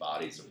other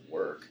bodies of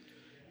work.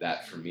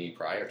 That for me,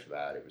 prior to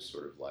that, it was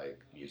sort of like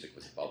music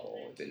was a bubble.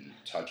 It didn't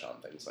touch on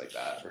things like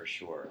that. For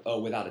sure. Oh,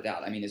 without a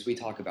doubt. I mean, as we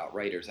talk about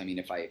writers, I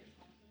mean,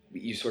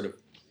 you sort of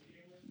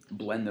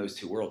blend those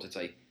two worlds. It's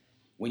like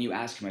when you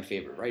ask who my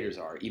favorite writers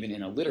are, even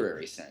in a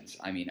literary sense,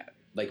 I mean,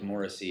 like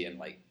Morrissey and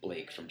like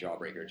Blake from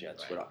Jawbreaker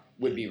Jets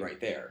would be right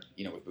there,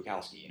 with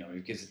Bukowski,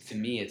 because to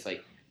me, it's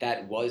like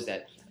that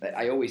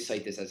I always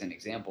cite this as an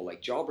example.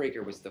 Like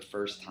Jawbreaker was the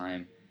first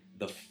time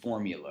the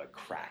formula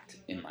cracked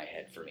in my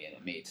head for me, and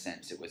it made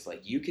sense. It was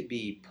like you could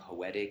be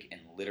poetic and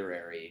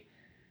literary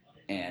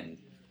and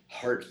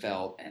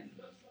heartfelt and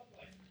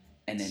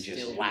then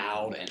just Still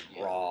loud and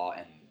raw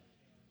and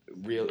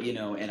real,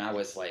 and I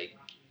was like,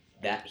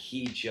 that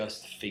he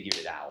just figured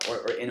it out,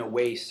 or in a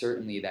way,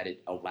 certainly that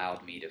it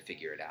allowed me to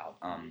figure it out.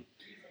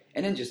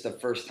 And then just the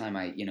first time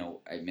I've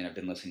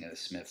been listening to the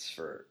Smiths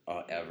for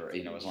ever,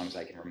 as long as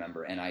I can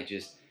remember, and I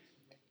just,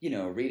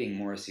 reading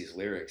Morrissey's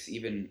lyrics,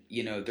 even,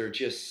 they're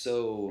just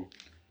so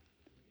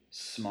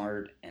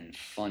smart and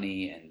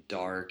funny and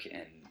dark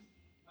and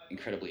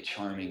incredibly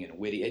charming and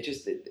witty.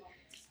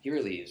 He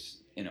really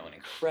is, an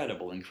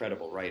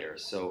incredible writer.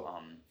 So,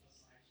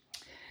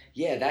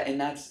 yeah,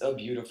 that's a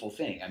beautiful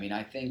thing. I mean,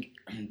 I think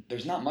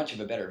there's not much of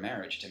a better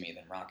marriage to me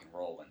than rock and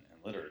roll and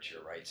literature,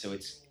 right? So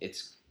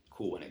it's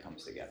cool when it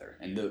comes together.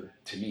 And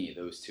to me,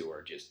 those two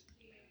are just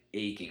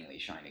achingly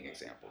shining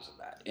examples of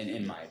that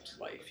in my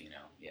life,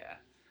 yeah.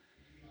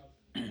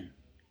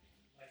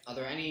 Are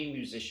there any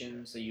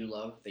musicians that you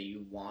love that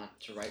you want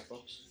to write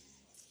books?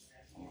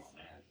 Oh,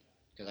 man.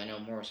 Because I know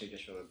Morrissey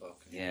just wrote a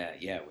book.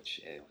 Yeah,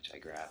 which I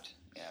grabbed,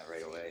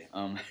 right away.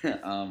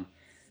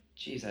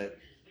 Geez, I'm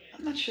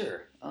not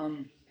sure.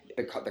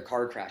 The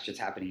car crash that's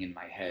happening in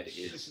my head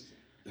is,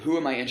 who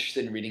am I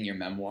interested in reading your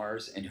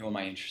memoirs, and who am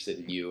I interested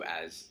in you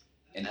as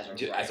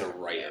a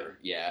writer?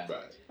 Yeah. Right.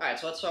 All right,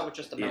 so let's start with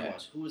just the Yeah.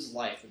 memoirs. Whose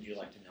life would you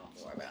like to know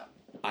more about?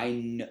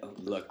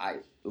 I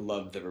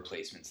love the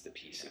Replacements, the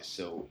Pieces.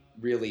 So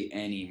really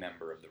any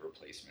member of the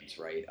Replacements,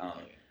 right?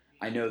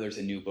 I know there's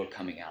a new book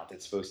coming out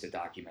that's supposed to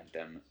document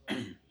them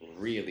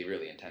really,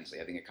 really intensely.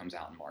 I think it comes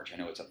out in March. I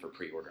know it's up for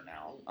pre-order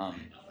now.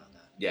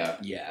 Yeah.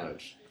 Yeah.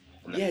 Which-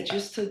 Yeah,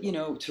 just to,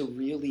 to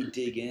really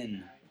dig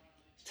in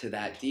to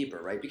that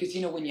deeper, right? Because,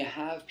 when you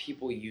have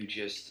people you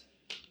just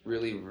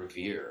really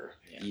revere,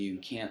 you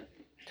can't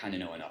kind of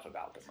know enough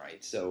about them,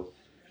 right? So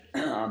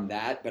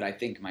but I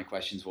think my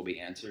questions will be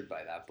answered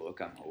by that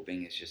book. I'm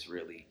hoping it's just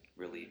really,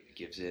 really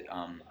gives it.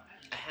 I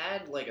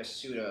had like a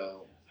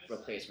pseudo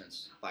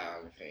Replacements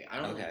biography. I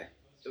don't know. Okay.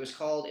 It was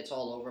called It's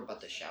All Over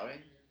But the Shouting.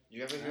 Did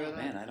you ever hear of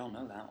that? Man, I don't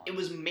know that one. It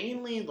was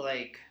mainly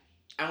like,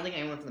 I don't think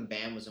anyone from the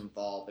band was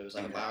involved. It was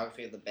like Okay. a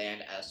biography of the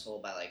band as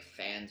told by like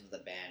fans of the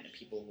band and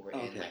people who were in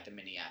Okay. like the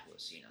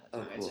Minneapolis scene at the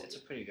Oh, time. cool. It's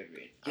a pretty good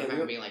read. Yeah, I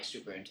remember we being like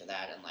super into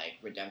that and like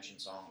Redemption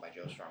Song by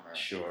Joe Strummer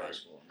Sure. in high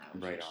school. And that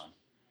was Right just- on.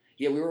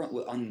 Yeah, we were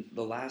on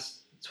the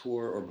last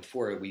tour, or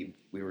before, we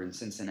were in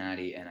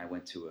Cincinnati, and I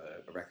went to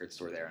a record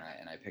store there,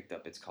 and I picked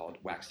up, it's called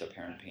Waxed Up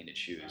Hair and Painted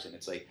Shoes, and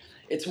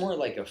it's more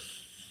like a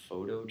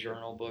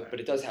photojournal book, but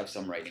it does have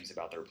some writings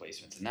about the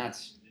replacements, and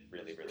that's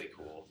really really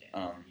cool.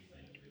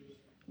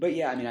 But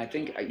yeah, I mean, I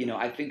think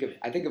I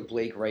think of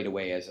Blake right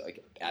away as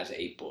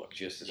a book,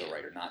 just as a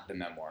writer, not the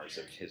memoirs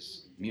of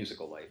his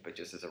musical life, but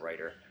just as a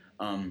writer.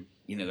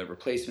 The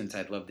replacements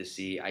I'd love to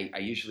see. I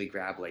usually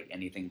grab like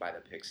anything by the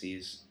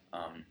Pixies.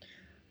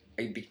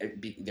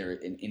 They're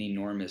an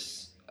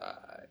enormous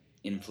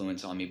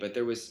influence on me, but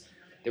there was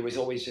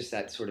always just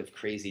that sort of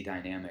crazy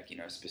dynamic,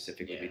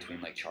 specifically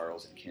between like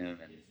Charles and Kim,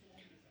 and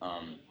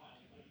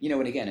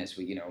and again, as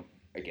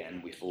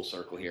we full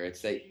circle here.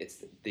 It's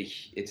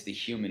the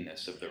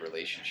humanness of the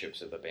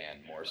relationships of the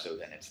band more so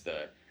than it's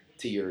the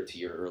to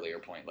your earlier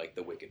point, like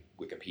the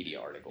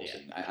Wikipedia articles.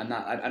 Yeah. And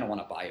I don't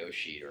want a bio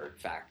sheet or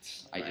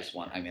facts. I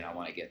want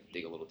to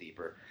dig a little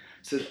deeper.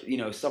 So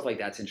stuff like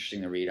that's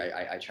interesting to read.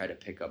 I try to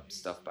pick up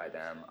stuff by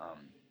them.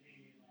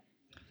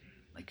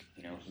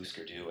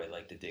 Husker Du, I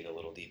like to dig a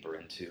little deeper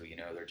into.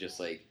 They're just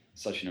like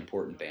such an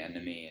important band to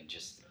me, and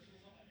just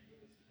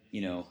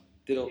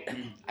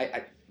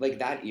I like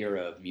that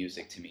era of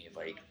music to me,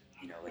 like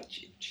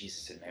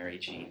Jesus and Mary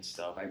Jane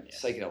stuff.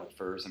 Psychedelic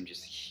Furs, I'm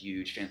just a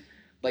huge fan.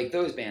 Like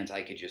those bands,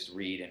 I could just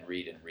read and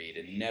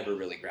never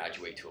really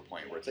graduate to a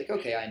point where it's like,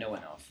 okay, I know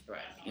enough. Right.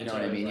 You know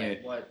what I mean?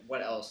 Like,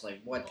 what else? Like,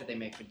 what did they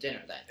make for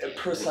dinner that day?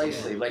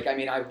 Precisely. Like, I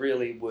mean, I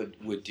really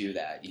would do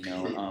that.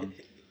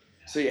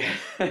 So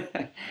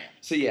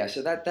yeah.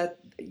 So that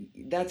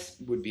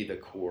would be the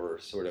core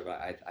sort of.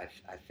 I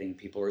think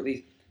people, or at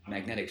least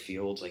Magnetic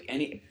Fields, like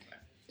any.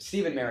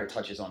 Stephen Merritt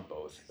touches on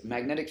both.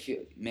 Magnetic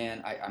Field,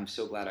 man, I'm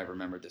so glad I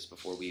remembered this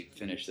before we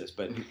finished this,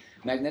 but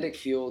Magnetic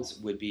Fields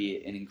would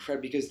be an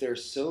incredible, because they're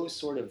so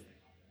sort of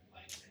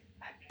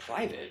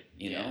private,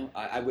 Yeah.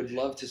 I would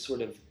love to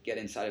sort of get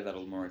inside of that a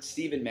little more. And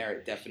Stephen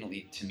Merritt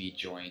definitely, to me,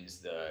 joins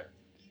the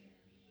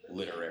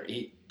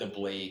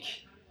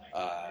Blake,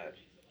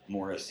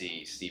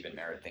 Morrissey, Stephen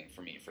Merritt thing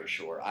for me, for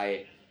sure.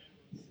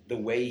 The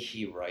way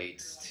he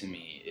writes, to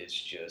me, is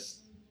just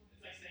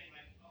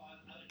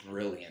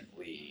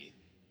brilliantly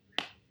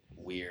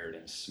weird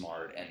and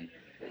smart, and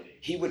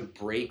he would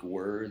break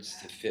words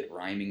to fit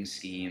rhyming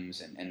schemes,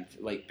 and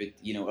like, but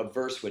a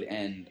verse would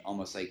end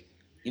almost like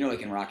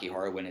like in Rocky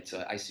Horror when it's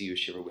I see you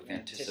shiver with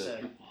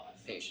anticipation.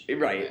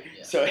 Right.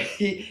 Yeah. So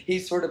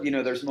he's sort of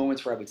there's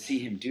moments where I would see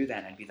him do that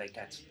and I'd be like,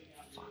 that's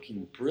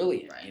fucking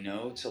brilliant. Right.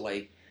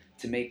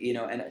 to make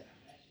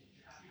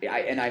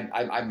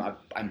I'm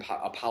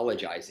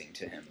apologizing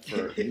to him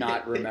for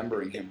not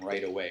remembering him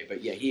right away.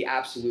 But yeah, he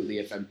absolutely.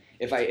 If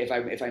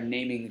I'm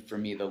naming for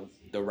me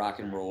the rock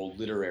and roll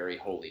literary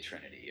holy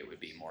trinity, it would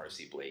be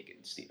Morrissey, Blake,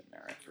 and Stephen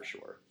Merritt for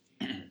sure.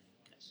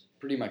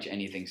 Pretty much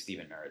anything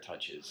Stephen Merritt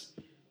touches,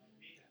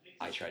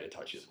 I try to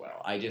touch as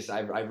well. I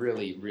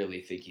really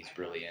really think he's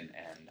brilliant,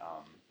 and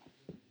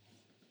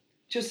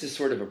just his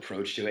sort of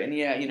approach to it. And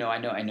yeah,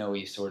 I know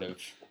he's sort of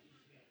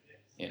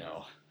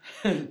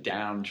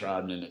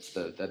downtrodden, and it's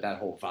that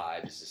whole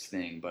vibe is this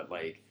thing, but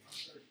like,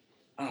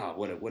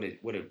 what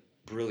a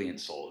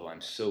brilliant soul who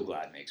I'm so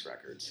glad makes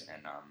records,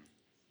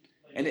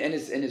 and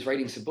is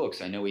writing some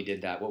books. I know he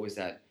did that. What was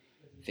that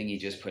thing he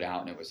just put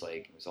out, and it was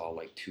all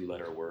like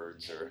 2-letter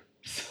words or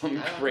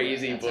some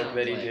crazy book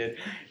that he did.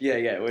 Yeah,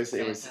 it was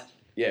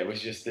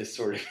just this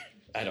sort of,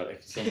 I don't know,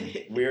 some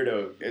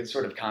weirdo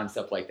sort of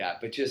concept like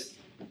that, but just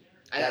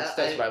that's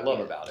what I love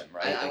about him,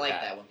 right? I like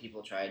that when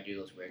people try to do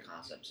those weird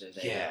concepts.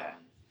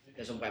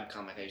 There's a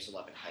webcomic I used to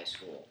love in high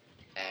school,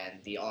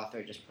 and the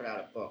author just put out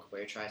a book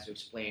where he tries to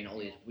explain all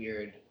these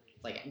weird,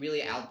 like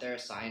really out there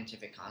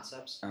scientific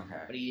concepts.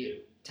 Okay. But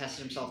he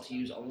tested himself to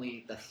use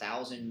only the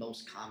 1,000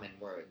 most common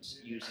words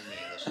used in the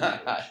English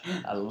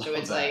language. I love So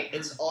it's that.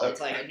 it's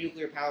like a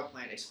nuclear power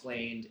plant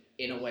explained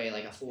in a way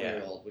like a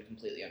 4-year-old would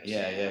completely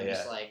understand. Yeah. I'm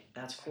just like,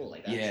 that's cool.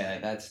 Like that's Yeah,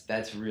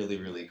 that's really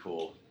really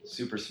cool.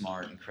 Super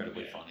smart,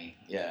 incredibly funny.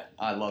 Yeah,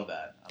 I love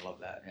that.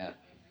 Yeah.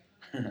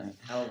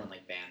 hell when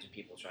like bands and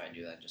people try to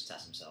do that and just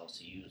test themselves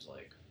to use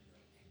like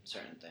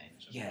certain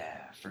things.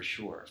 Yeah, for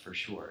sure.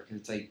 Because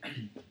it's like,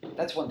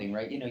 that's one thing,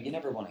 right? You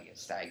never want to get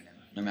stagnant,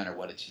 no matter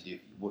what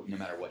no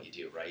matter what you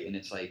do, right? And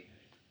it's like,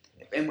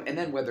 and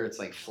then whether it's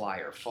like fly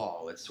or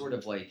fall, it's sort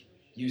of like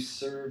you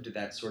served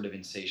that sort of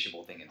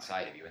insatiable thing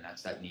inside of you, and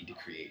that's that need to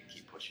create and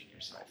keep pushing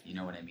yourself. You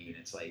know what I mean?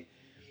 It's like,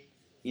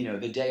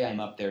 the day I'm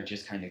up there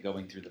just kind of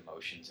going through the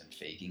motions and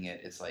faking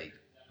it, it's like,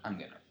 I'm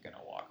gonna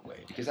walk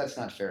away, because that's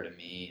not fair to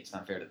me. It's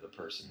not fair to the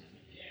person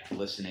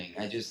listening.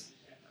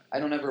 I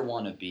don't ever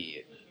want to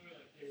be.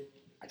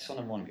 I just don't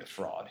ever want to be a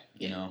fraud,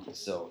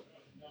 So,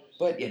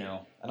 but I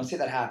don't see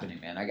that happening,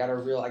 man. I got a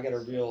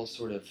real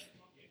sort of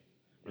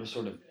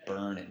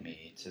burn in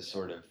me to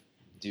sort of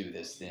do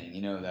this thing.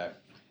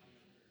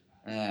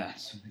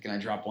 Can I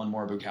drop one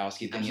more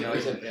Bukowski thing?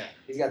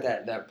 He's got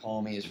that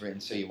poem he has written,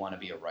 "So You Want to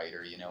Be a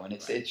Writer," and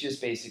it's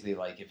just basically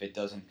like, if it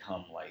doesn't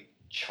come like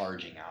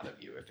charging out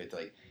of you, if it's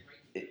like,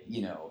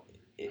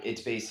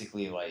 it's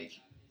basically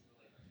like,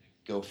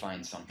 go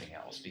find something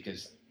else,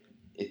 because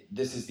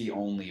this is the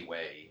only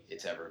way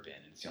it's ever been,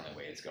 and it's the only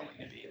way it's going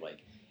to be.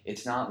 Like,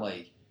 it's not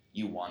like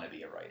you want to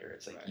be a writer.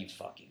 It's like Right. you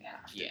fucking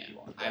have to Yeah, be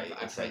one. I've Right?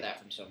 heard It's like, that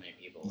from so many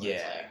people. Where yeah,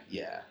 it's like,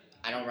 yeah.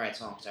 I don't write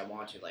songs because I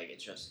want to. Like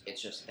it's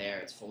just there.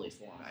 It's fully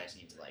formed. I just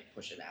need to like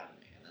push it out of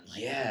me. And then,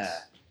 like, Yeah,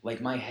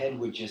 like my head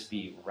would just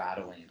be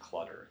rattling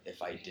clutter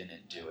if I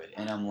didn't do it.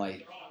 And I'm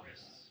like,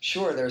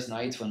 sure, there's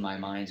nights when my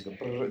mind's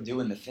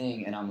doing the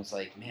thing, and I'm just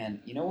like,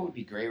 man, you know what would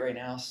be great right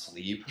now?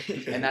 Sleep.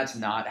 And that's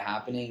not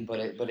happening. But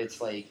it's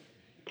like,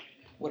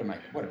 what am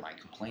I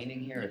complaining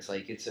here? It's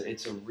like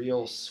it's a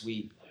real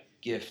sweet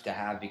gift to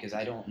have because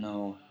I don't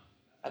know,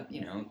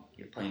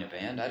 you're playing a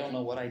band. I don't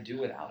know what I'd do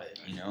without it.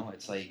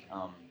 It's like,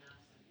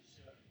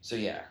 so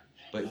yeah.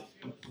 But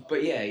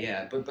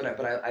yeah. But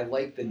I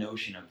like the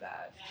notion of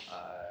that.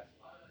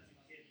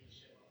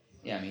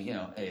 Yeah, I mean,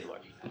 hey,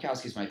 look,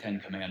 Bukowski's my 10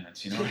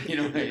 Commandments. You know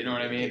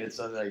what I mean? It's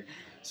like,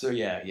 so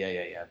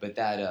yeah. But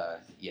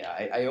that,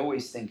 I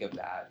always think of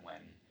that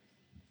when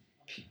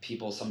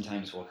people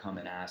sometimes will come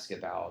and ask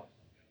about,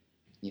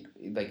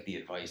 like the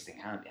advice thing.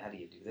 How do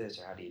you do this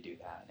or how do you do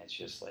that? And it's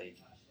just like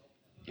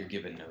you're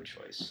given no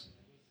choice.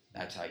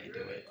 That's how you do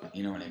it.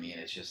 You know what I mean?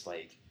 It's just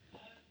like.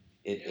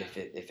 If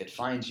it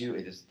finds you,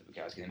 it is the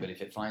Bukowski thing. But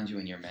if it finds you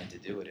and you're meant to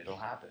do it, it'll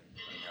happen.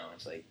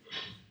 It's like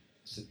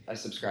I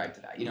subscribe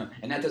to that.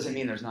 And that doesn't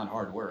mean there's not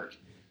hard work.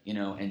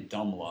 And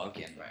dumb luck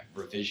and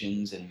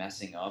revisions and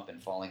messing up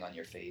and falling on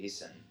your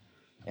face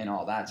and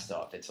all that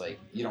stuff. It's like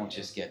you don't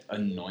just get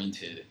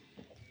anointed,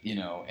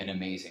 an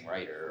amazing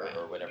writer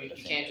or whatever.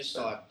 You can't just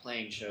start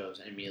playing shows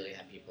and immediately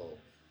have people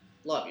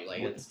love you.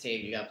 Like it's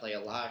tape. You gotta play a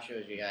lot of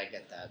shows. You gotta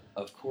get that.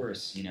 Of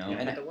course, You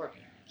and put the work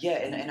in. Yeah,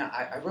 and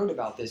I wrote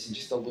about this in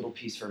just a little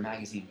piece for a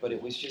magazine, but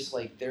it was just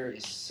like there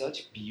is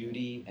such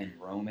beauty and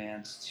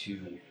romance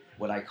to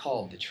what I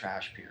call the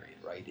trash period,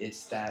 right?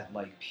 It's that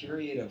like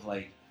period of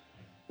like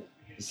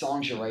the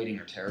songs you're writing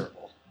are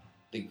terrible.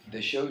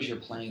 The shows you're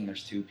playing,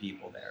 there's two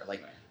people there.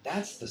 Like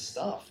that's the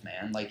stuff,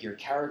 man. Like your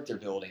character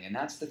building, and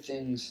that's the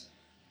things.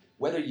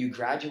 Whether you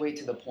graduate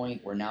to the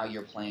point where now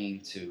you're playing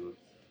to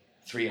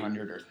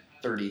 300 or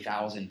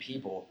 30,000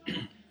 people.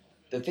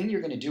 The thing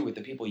you're going to do with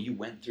the people you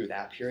went through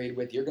that period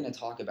with, you're going to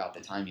talk about the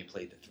time you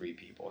played the 3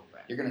 people.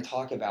 Right. You're going to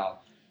talk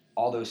about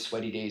all those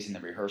sweaty days in the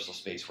rehearsal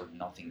space where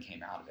nothing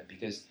came out of it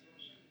because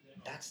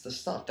that's the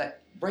stuff.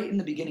 That right in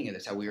the beginning of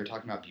this, how we were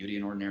talking about beauty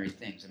and ordinary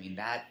things. I mean,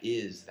 that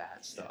is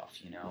that stuff,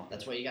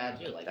 That's what you got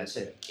to do. Like that's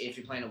it. If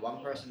you're playing a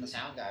one person, the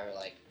sound guy, or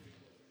like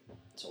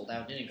sold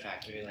out knitting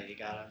factory, like you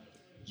gotta.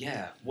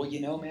 Yeah. Well,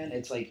 man,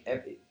 it's like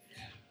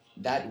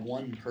that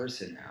one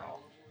person now,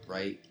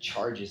 right,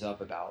 charges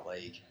up about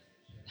like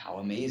how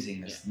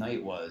amazing this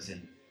night was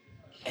and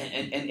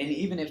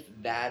even if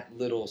that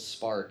little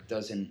spark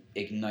doesn't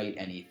ignite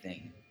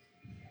anything,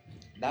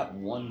 that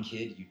one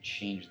kid, you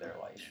change their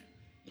life,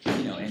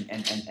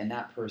 and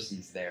that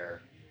person's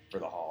there for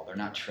the haul. They're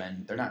not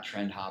trend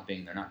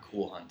hopping, they're not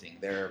cool hunting,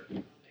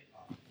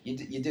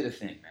 you did a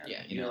thing, man.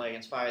 Yeah, you like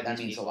inspired that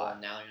these means people, a lot.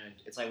 and now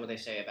it's like what they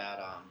say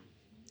about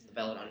the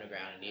Velvet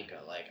Underground and Nico.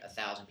 Like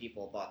 1,000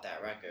 people bought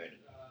that record,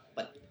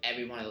 but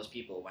every one of those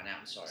people went out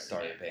and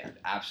started a band.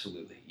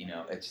 Absolutely.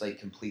 It's like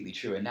completely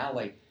true. And now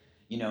like,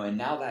 and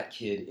now that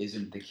kid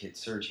isn't the kid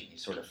searching. He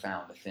sort of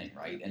found the thing,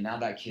 right? And now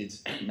that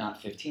kid's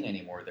not 15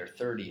 anymore. They're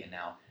 30, and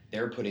now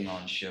they're putting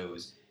on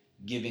shows,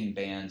 giving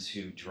bands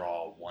who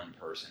draw one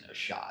person a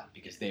shot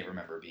because they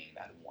remember being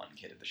that one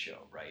kid at the show,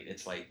 right?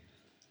 It's like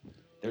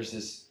there's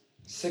this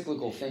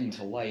cyclical thing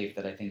to life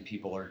that I think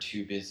people are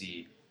too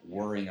busy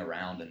worrying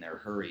around in their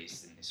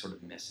hurries and they sort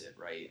of miss it,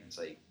 right? And it's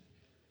like,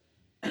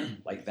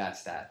 like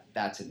that's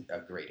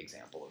a great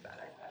example of that,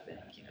 I think.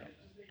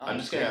 I'm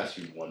just going to ask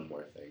you one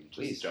more thing, just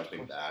Please,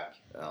 jumping back,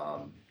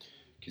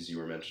 because you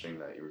were mentioning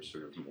that you were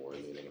sort of more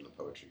leaning in the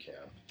poetry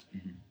camp.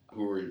 Mm-hmm.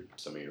 Who are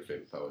some of your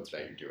favorite poets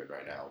that you're doing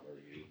right now? Where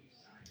are you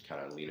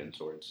kind of leaning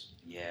towards?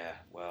 Yeah,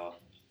 well,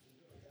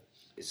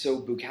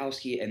 so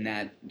Bukowski and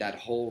that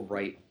whole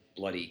Right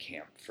Bloody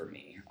camp for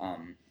me,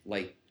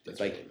 That's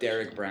like really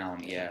Derek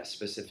Brown, yeah,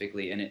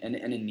 specifically, and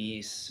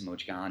Anise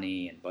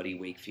Mojgani and Buddy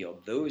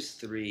Wakefield. Those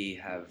 3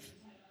 have.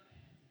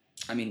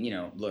 I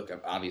mean, look,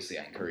 obviously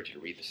I encourage you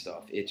to read the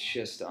stuff. It's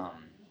just,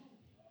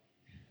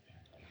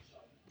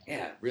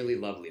 really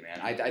lovely, man.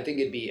 I think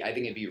it'd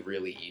be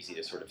really easy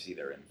to sort of see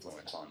their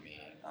influence on me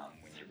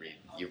when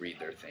you read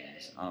their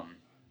things.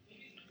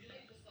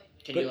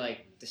 Can you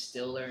like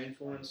distill their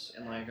influence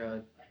in like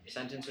a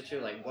sentence or two?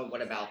 Like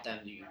what about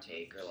them do you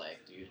take or like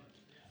do you?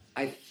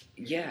 I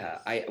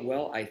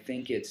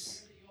think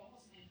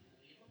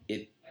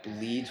it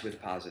bleeds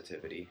with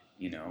positivity.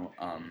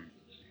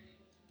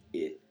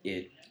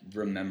 It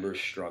remembers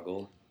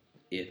struggle.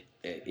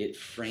 It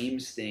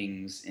frames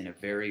things in a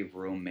very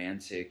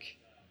romantic,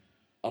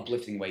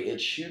 uplifting way.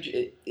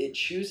 It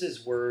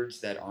chooses words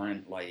that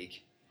aren't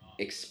like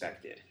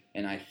expected,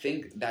 and I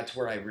think that's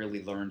where I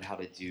really learned how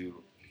to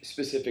do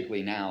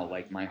specifically now.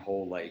 Like my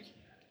whole like,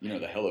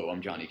 the hello,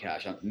 I'm Johnny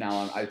Cash.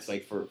 It's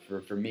like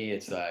for me,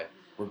 it's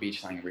we're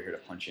beach slang and we're here to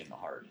punch you in the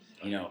heart.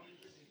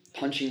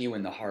 Punching you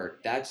in the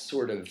heart. That's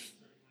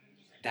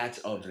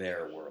of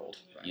their world.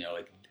 Right.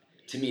 Like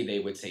to me, they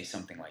would say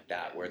something like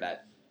that, where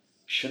that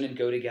shouldn't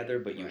go together,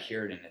 but you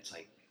hear it and it's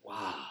like,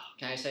 Wow.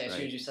 Can I say, as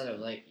soon Right. as you said it, I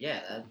was like,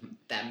 yeah,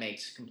 that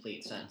makes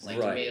complete sense. Like,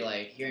 Right. to me,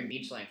 like, hearing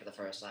beach slang for the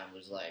first time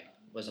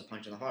was a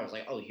punch in the heart. I was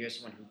like, oh, here's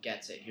someone who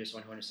gets it. Here's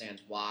someone who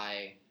understands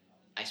why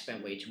I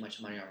spent way too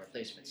much money on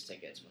replacements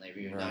tickets when they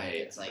reunite. Right,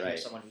 It's like, right.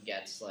 here's someone who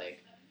gets,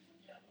 like,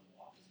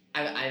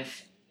 I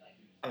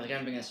was going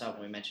to bring this up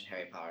when we mentioned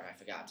Harry Potter, and I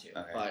forgot to.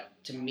 Okay. But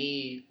to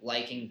me,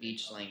 liking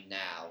beach slang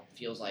now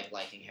feels like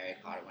liking Harry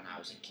Potter when I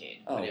was a kid.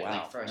 Oh, when it, wow.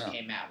 like, first Yeah.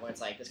 came out, where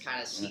it's, like, this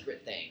kind of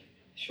secret thing.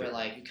 Sure. Where,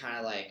 like, you kind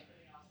of, like,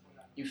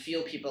 you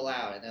feel people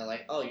out, and they're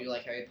like, oh, you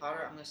like Harry Potter?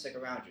 I'm going to stick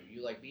around you.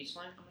 You like beach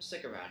slang? I'm going to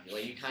stick around you.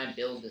 Like, you kind of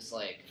build this,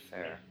 like,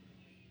 Fair.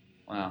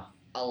 Wow.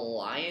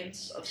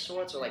 alliance of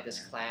sorts, or, like,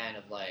 this clan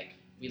of, like,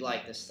 we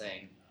like this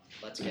thing.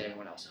 Let's get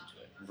everyone else into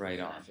it. Right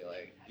And on. I feel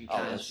like you Oh,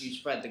 kind of that's- you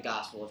spread the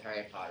gospel of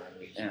Harry Potter and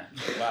beach Yeah.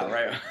 Wow.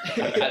 Right.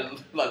 I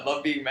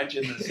love being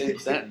mentioned in the same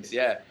sentence.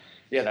 Yeah.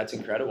 Yeah. That's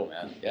incredible,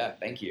 man. Yeah.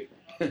 Thank you.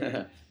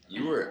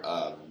 You were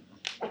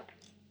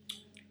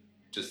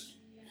just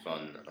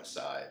fun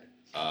aside.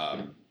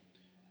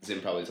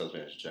 Zim probably tells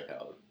me I should check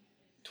out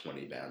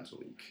 20 bands a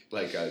week.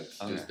 Like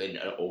just an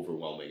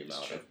overwhelming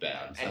amount of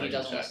bands. And that he I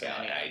doesn't can listen check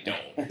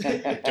out. to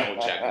And I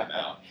don't check them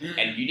out.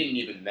 And you didn't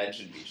even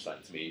mention Beach Slang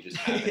to me. You just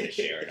happened to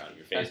share it on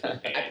your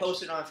Facebook page. I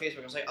posted on Facebook.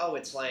 I was like, oh,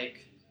 it's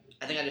like,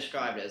 I think I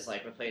described it as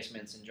like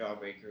replacements and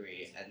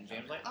Jawbreakery, and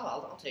James was like,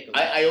 oh, I'll take a look.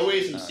 I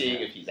always am Oh, seeing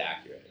yeah. if he's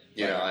accurate.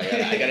 You know, I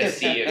gotta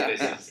see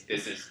if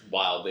this is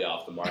wildly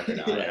off the mark or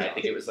not. And I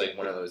think it was like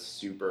one of those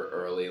super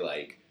early,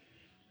 like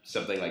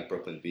something like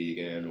Brooklyn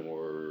Vegan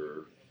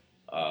or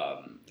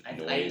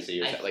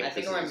Noisy or something. Like, I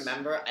think this I is-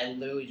 remember. I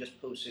literally just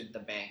posted the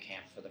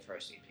Bandcamp for the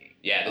first EP.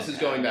 Yeah, this is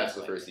Okay. going back to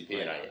the first EP,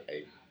 and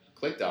I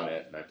clicked on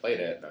it and I played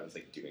it, and I was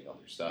like doing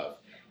other stuff,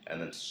 and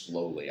then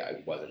slowly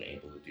I wasn't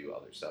able to do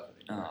other stuff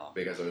anymore Oh.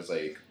 because I was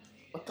like,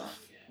 what the.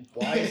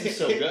 Why is this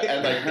so good?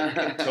 And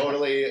like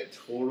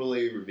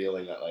totally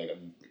revealing that like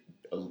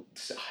I'm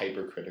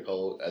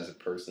hypercritical as a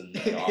person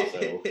and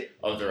also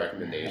of the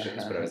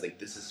recommendations, but I was like,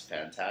 this is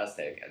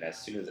fantastic. And as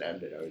soon as it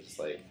ended, I was just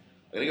like,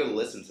 I'm gonna go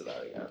listen to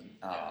that again.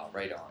 Oh,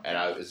 right on. And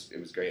it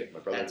was great. My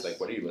brother was That's-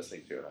 like, what are you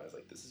listening to? And I was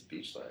like, this is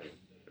Beach Slang.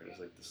 And I was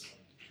like, this.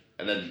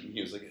 And then he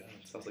was like, yeah,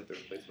 it sounds like the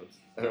Replacements.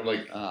 And I'm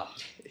like, Oh.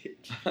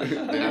 There you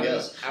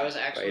go. I was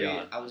actually Right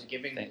on. I was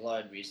giving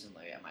blood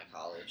recently at my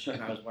college,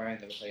 and I was wearing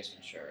the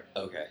replacement shirt.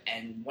 Okay.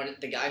 And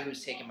the guy who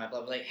was taking my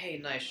blood was like, "Hey,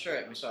 nice shirt."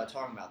 And we started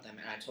talking about them,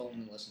 and I told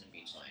him to listen to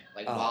Beach Slang,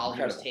 like Oh, while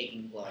incredible. he was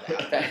taking blood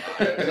out. Of my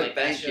body. I was like, that's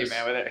Thank you, just-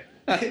 man.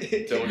 With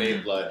it.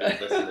 donate blood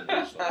and listen to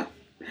Beach Slang.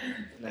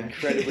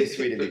 Incredibly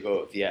sweet of you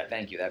both. Yeah,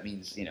 thank you. That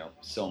means,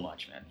 so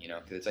much, man.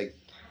 Because it's like,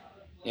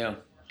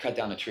 cut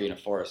down a tree in a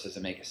forest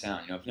doesn't make a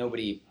sound. If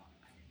nobody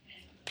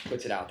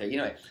puts it out there,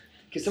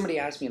 because somebody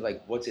asked me,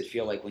 like, what's it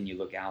feel like when you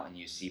look out and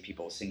you see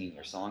people singing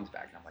your songs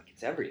back? And I'm like,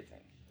 it's everything.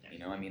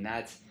 I mean,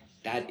 that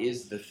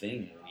is the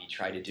thing we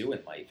try to do in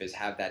life, is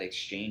have that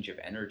exchange of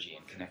energy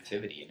and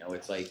connectivity.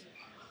 It's like,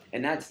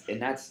 and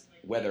that's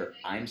whether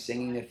I'm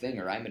singing a thing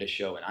or I'm at a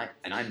show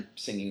and I'm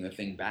singing the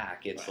thing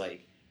back. It's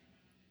like,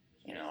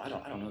 I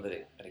don't know that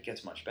it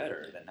gets much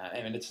better than that.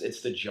 I mean,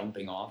 it's the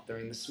jumping off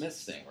during the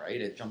Smiths thing, right?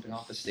 It's jumping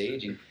off the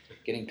stage and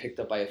getting picked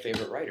up by a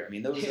favorite writer. I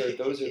mean, those are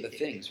the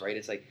things, right?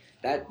 It's like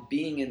that,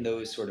 being in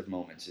those sort of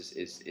moments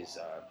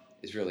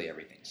is really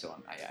everything. So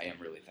I am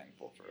really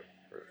thankful for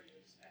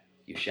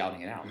you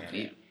shouting it out,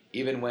 man.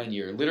 Even when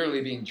you're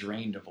literally being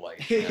drained of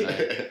life,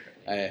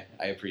 man,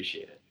 I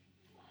appreciate it.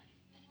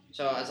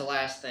 So as a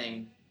last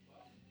thing,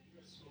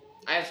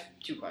 I have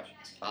two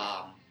questions.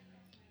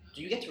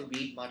 Do you get to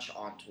read much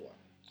on tour?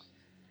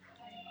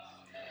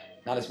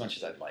 Not as much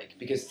as I'd like,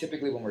 because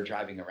typically when we're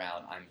driving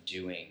around, I'm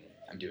doing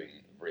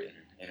written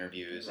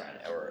interviews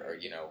or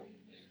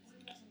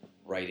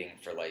writing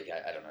for, like,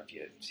 I don't know if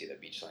you see the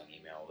Beach Slang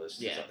email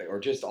list or something, or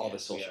just all the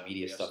social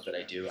media stuff that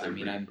I do. I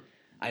mean,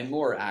 I'm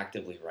more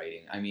actively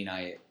writing. I mean,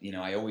 I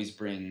always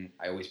bring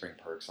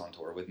perks on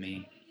tour with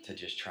me to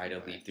just try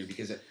to lead through,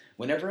 because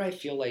whenever I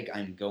feel like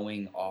I'm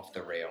going off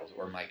the rails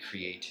or my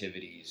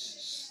creativity's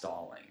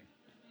stalling,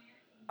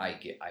 I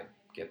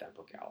get that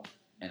book out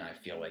and I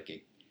feel like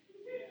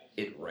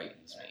it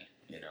rightens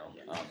me,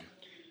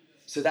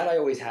 So that I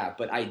always have,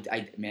 but I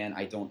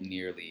don't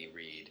nearly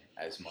read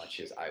as much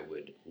as I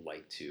would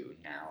like to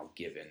now,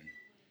 given,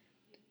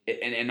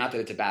 and not that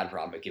it's a bad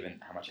problem, but given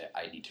how much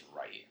I need to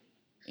write,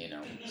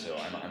 So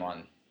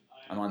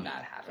I'm on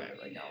that half of it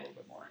right now a little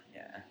bit more.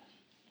 Yeah.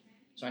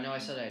 So I know I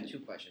said I had two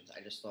questions.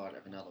 I just thought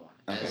of another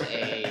one.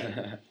 Okay.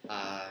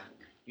 As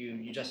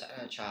you just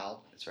had a child.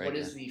 That's right. What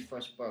is the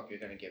first book you're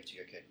going to give to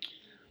your kid?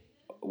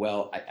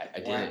 Well, I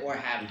did. Or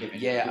have given.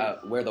 Yeah,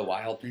 Where the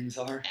Wild Things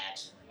Are.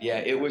 Excellent. Yeah,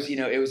 it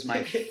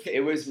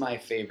was my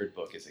favorite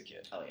book as a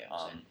kid. Oh yeah.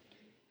 Same.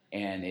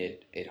 And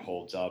it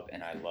holds up,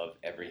 and I love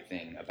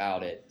everything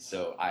about it.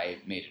 So I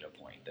made it a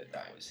point that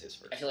was his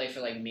first. I feel like for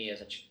me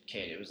as a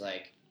kid, it was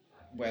like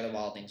Where the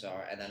Wild Things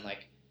Are, and then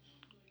like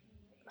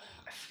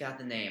I forgot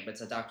the name, but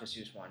it's a Dr.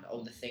 Seuss one.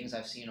 Oh, the Things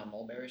I've Seen on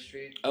Mulberry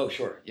Street. Oh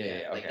sure,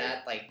 yeah, Like okay.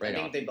 that, like Right I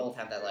think on. they both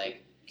have that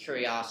like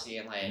curiosity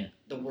and like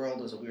the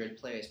world is a weird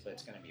place, but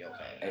it's gonna be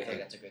okay. I feel like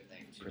that's a good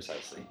thing to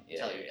Precisely. Yeah,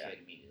 tell your yeah. kid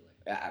immediately.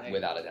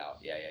 Without a doubt.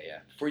 Yeah.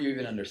 Before you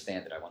even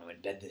understand it, I want to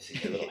embed this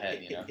in your little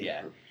head, you know?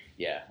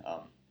 Yeah.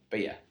 But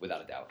yeah,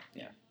 without a doubt.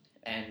 Yeah.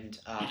 And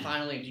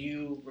finally, do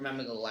you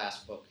remember the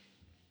last book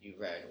you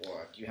read,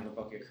 or do you have a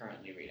book you're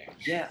currently reading?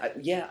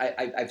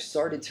 I've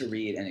started to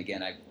read, and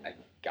again, I've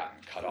gotten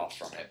cut off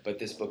from it, but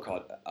this book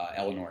called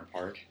Eleanor and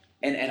Park.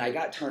 And I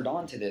got turned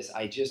on to this.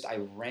 I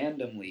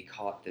randomly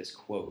caught this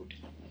quote,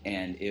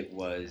 and it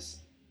was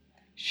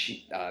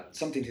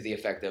something to the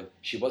effect of,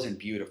 she wasn't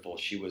beautiful,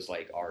 she was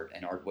like art,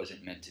 and art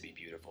wasn't meant to be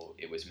beautiful,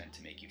 it was meant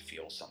to make you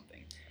feel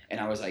something. And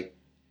I was like,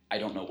 I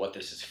don't know what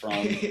this is from,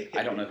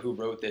 I don't know who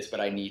wrote this, but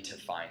I need to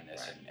find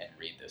this and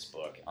read this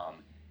book.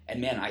 And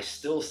man, I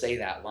still say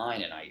that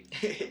line, and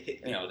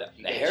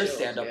the hairs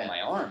stand up on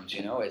my arms,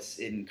 it's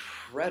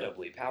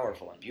incredibly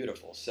powerful and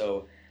beautiful.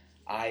 So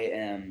I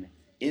am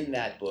in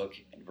that book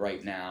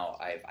right now.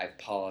 I've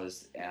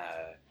paused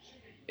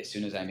as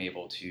soon as I'm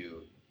able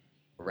to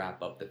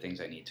wrap up the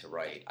things I need to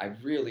write. I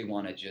really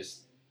want to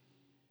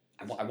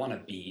I want to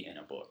be in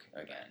a book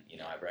again.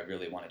 I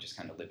really want to just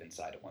kind of live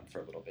inside of one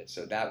for a little bit.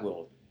 So that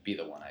will be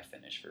the one I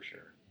finish for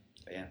sure.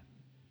 But yeah.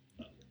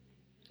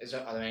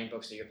 Are there any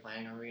books that you're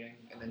planning on reading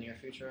in the near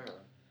future,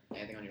 or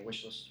anything on your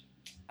wish list?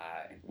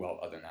 Well,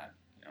 other than that,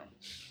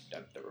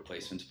 the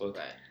Replacements book.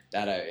 Right.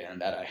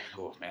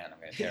 Oh man, I'm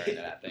gonna tear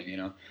into that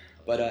thing,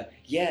 But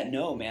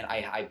no, man,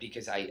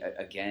 because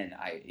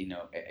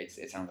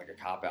it sounds like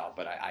a cop out,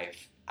 but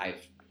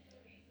I've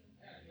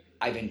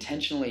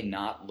intentionally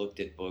not looked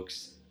at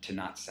books to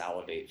not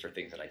salivate for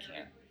things that I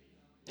can't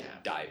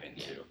dive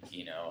into.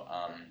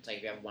 It's like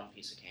if you have one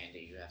piece of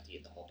candy, you have to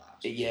eat the whole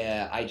box.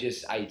 Yeah, I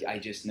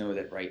just know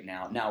that right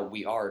now. Now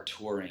we are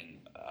touring.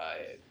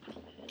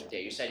 Yeah,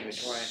 you said you were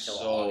touring until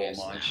so August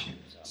much. now,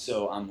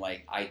 So I'm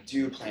like, I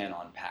do plan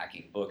on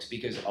packing books,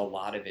 because a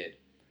lot of it.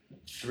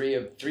 Three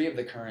of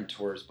the current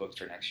tours booked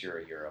for next year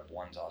are Europe.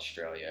 One's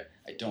Australia.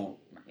 I don't,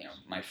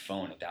 my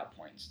phone at that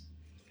point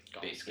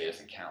basically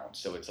doesn't count.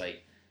 So it's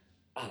like,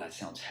 oh, that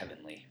sounds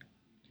heavenly.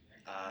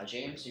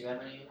 James, do you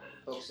have any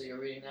books that you're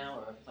reading now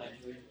or plan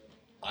to read?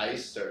 I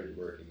started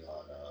working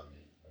on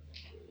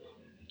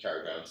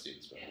Carrie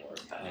Brownstein's memoir,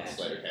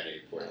 Slater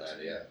Kenny,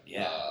 Portlandia.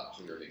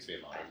 Hunger Makes Me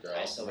a Modern Girl.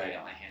 I still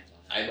got my hands on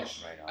it.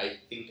 I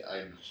think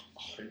I'm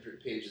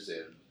 100 pages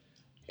in,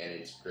 and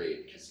it's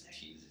great because it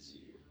teases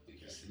you.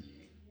 Because the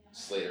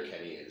Slater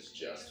Kenny is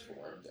just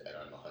formed, and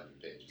I'm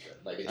 100 pages in.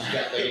 Like, it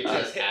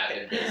just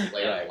happened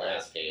basically on the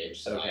last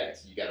page, so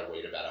you gotta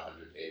wait about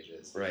 100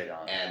 pages. Right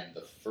on. And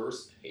the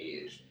first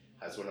page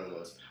has one of the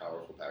most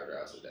powerful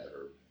paragraphs I've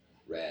ever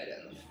read,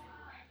 and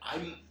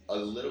I'm a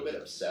little bit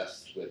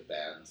obsessed with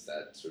bands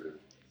that sort of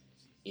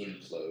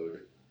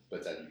implode,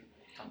 but then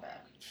come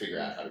back, figure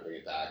out how to bring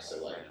it back.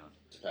 So like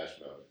Depeche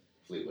Mode,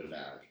 Fleetwood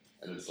Mac,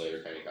 and then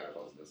Slater kind of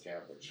falls in this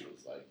camp where she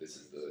was like,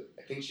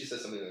 I think she said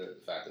something to the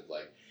fact of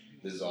like,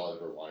 this is all I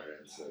ever wanted,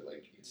 and so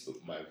like, it's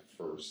my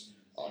first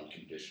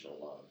unconditional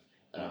love,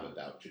 and I'm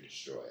about to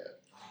destroy it.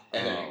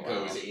 And then it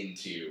goes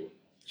into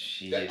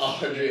that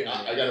 100.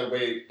 I gotta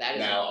wait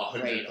now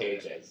 100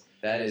 pages.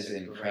 That is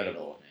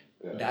incredible.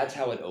 Yeah. That's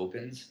how it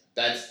opens.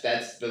 That's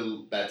like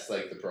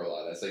the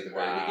prologue. That's like the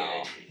very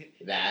beginning.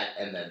 That,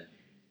 and then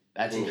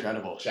that's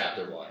incredible.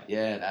 Chapter 1.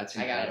 Yeah, that's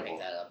incredible. I gotta pick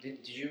that up.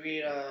 Did you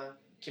read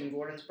Kim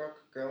Gordon's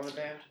book, Girl in a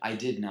Band? I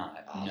did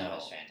not. Oh, no. That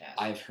was fantastic.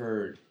 I've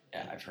heard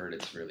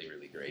it's really,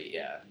 really great.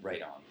 Yeah,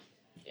 right on.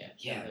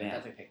 Yeah, man.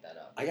 Definitely pick that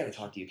up. I got to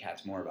talk to you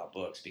cats more about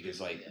books, because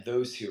like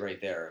those two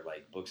right there are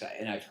like books,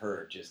 and I've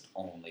heard just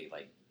only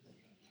like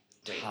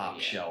top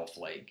shelf,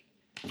 like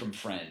from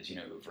friends,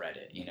 who've read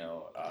it,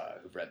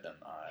 who've read them,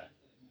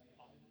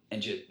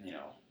 and just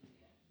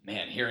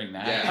man, hearing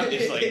that, I'm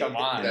just like, come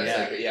on,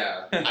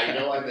 I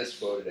know I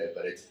misquoted it,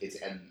 but it's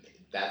and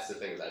that's the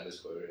thing, is I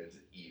misquoted it. It's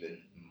even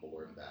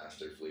more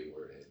masterfully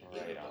worded in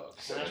the book.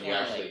 So when you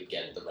actually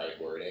get the right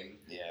wording,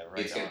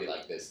 it's gonna be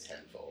like this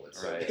tenfold.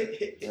 It's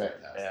fantastic.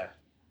 Yeah.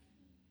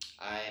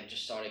 I have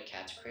just started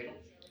Cat's Cradle.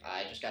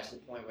 I just got to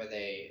the point where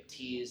they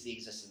tease the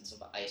existence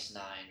of Ice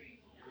 9,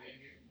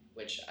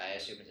 which I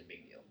assume is a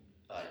big deal.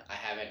 But I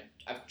haven't.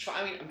 I'm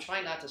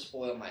trying not to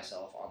spoil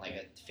myself on like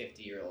a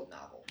 50-year-old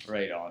novel.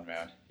 Right on,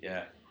 man.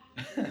 Yeah.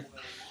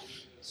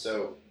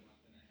 So,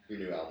 your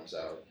new album's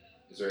out.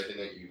 Is there anything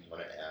that you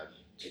want to add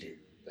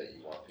that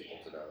you want people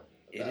to know about?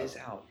 It is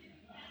out.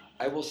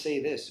 I will say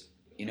this.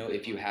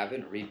 If you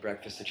haven't, read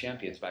Breakfast of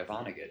Champions by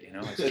Vonnegut.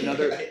 It's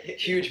another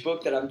huge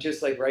book that I'm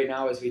just like, right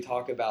now as we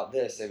talk about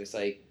this, it was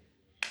like,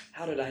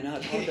 how did I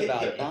not talk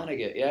about it?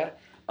 Vonnegut, yeah?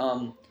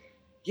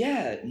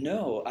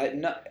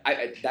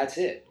 That's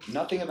it.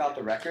 Nothing about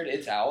the record.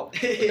 It's out,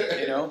 but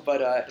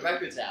the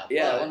record's out.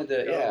 Yeah, I wanted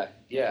to.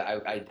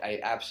 I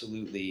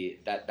absolutely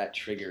that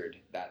triggered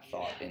that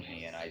thought in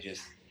me, and I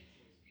just,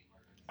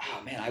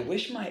 oh man, I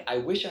wish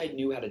I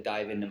knew how to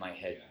dive into my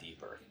head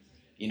deeper,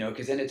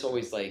 because then it's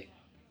always like,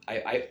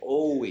 I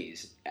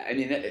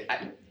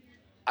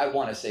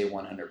want to say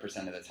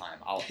 100% of the time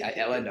I'll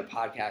end a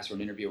podcast or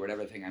an interview or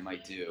whatever thing I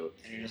might do,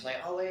 and you're just like,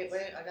 oh wait,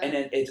 I got and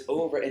then it's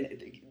over, and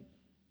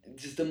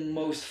just the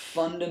most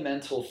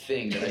fundamental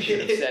thing that I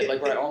should have said,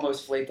 like where I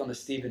almost flaked on the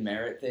Stephen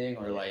Merritt thing,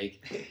 or like,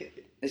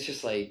 it's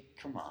just like,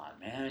 come on,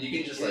 man. You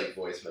can just like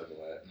voice memo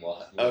it.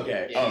 And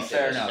Okay. Yeah, Oh,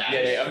 fair enough.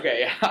 Yeah.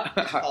 Okay. Just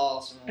Yeah.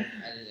 call someone,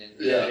 edit it.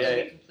 Yeah, It'll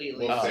yeah. be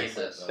completely We'll fix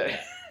seamless.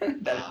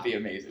 That'd be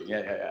amazing.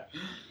 Yeah.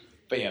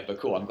 But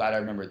cool. I'm glad I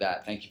remembered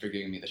that. Thank you for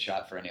giving me the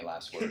shot for any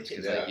last words.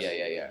 'Cause, like,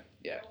 yeah.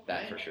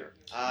 That for sure.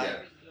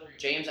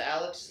 James,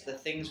 Alex, the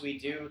things we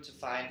do to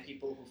find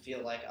people who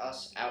feel like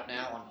us out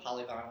now on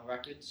Polyvinyl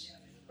Records,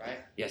 right?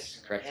 Yes.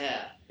 Correct.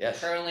 Yeah.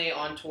 Yes. Currently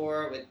on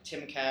tour with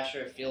Tim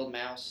Casher, Field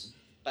Mouse.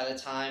 By the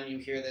time you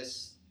hear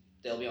this,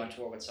 they'll be on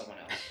tour with someone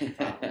else.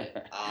 Probably.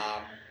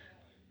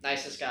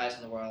 Nicest guys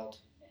in the world.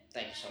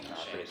 Thank you so much,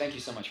 James. Thank you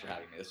so much for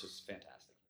having me. This was fantastic.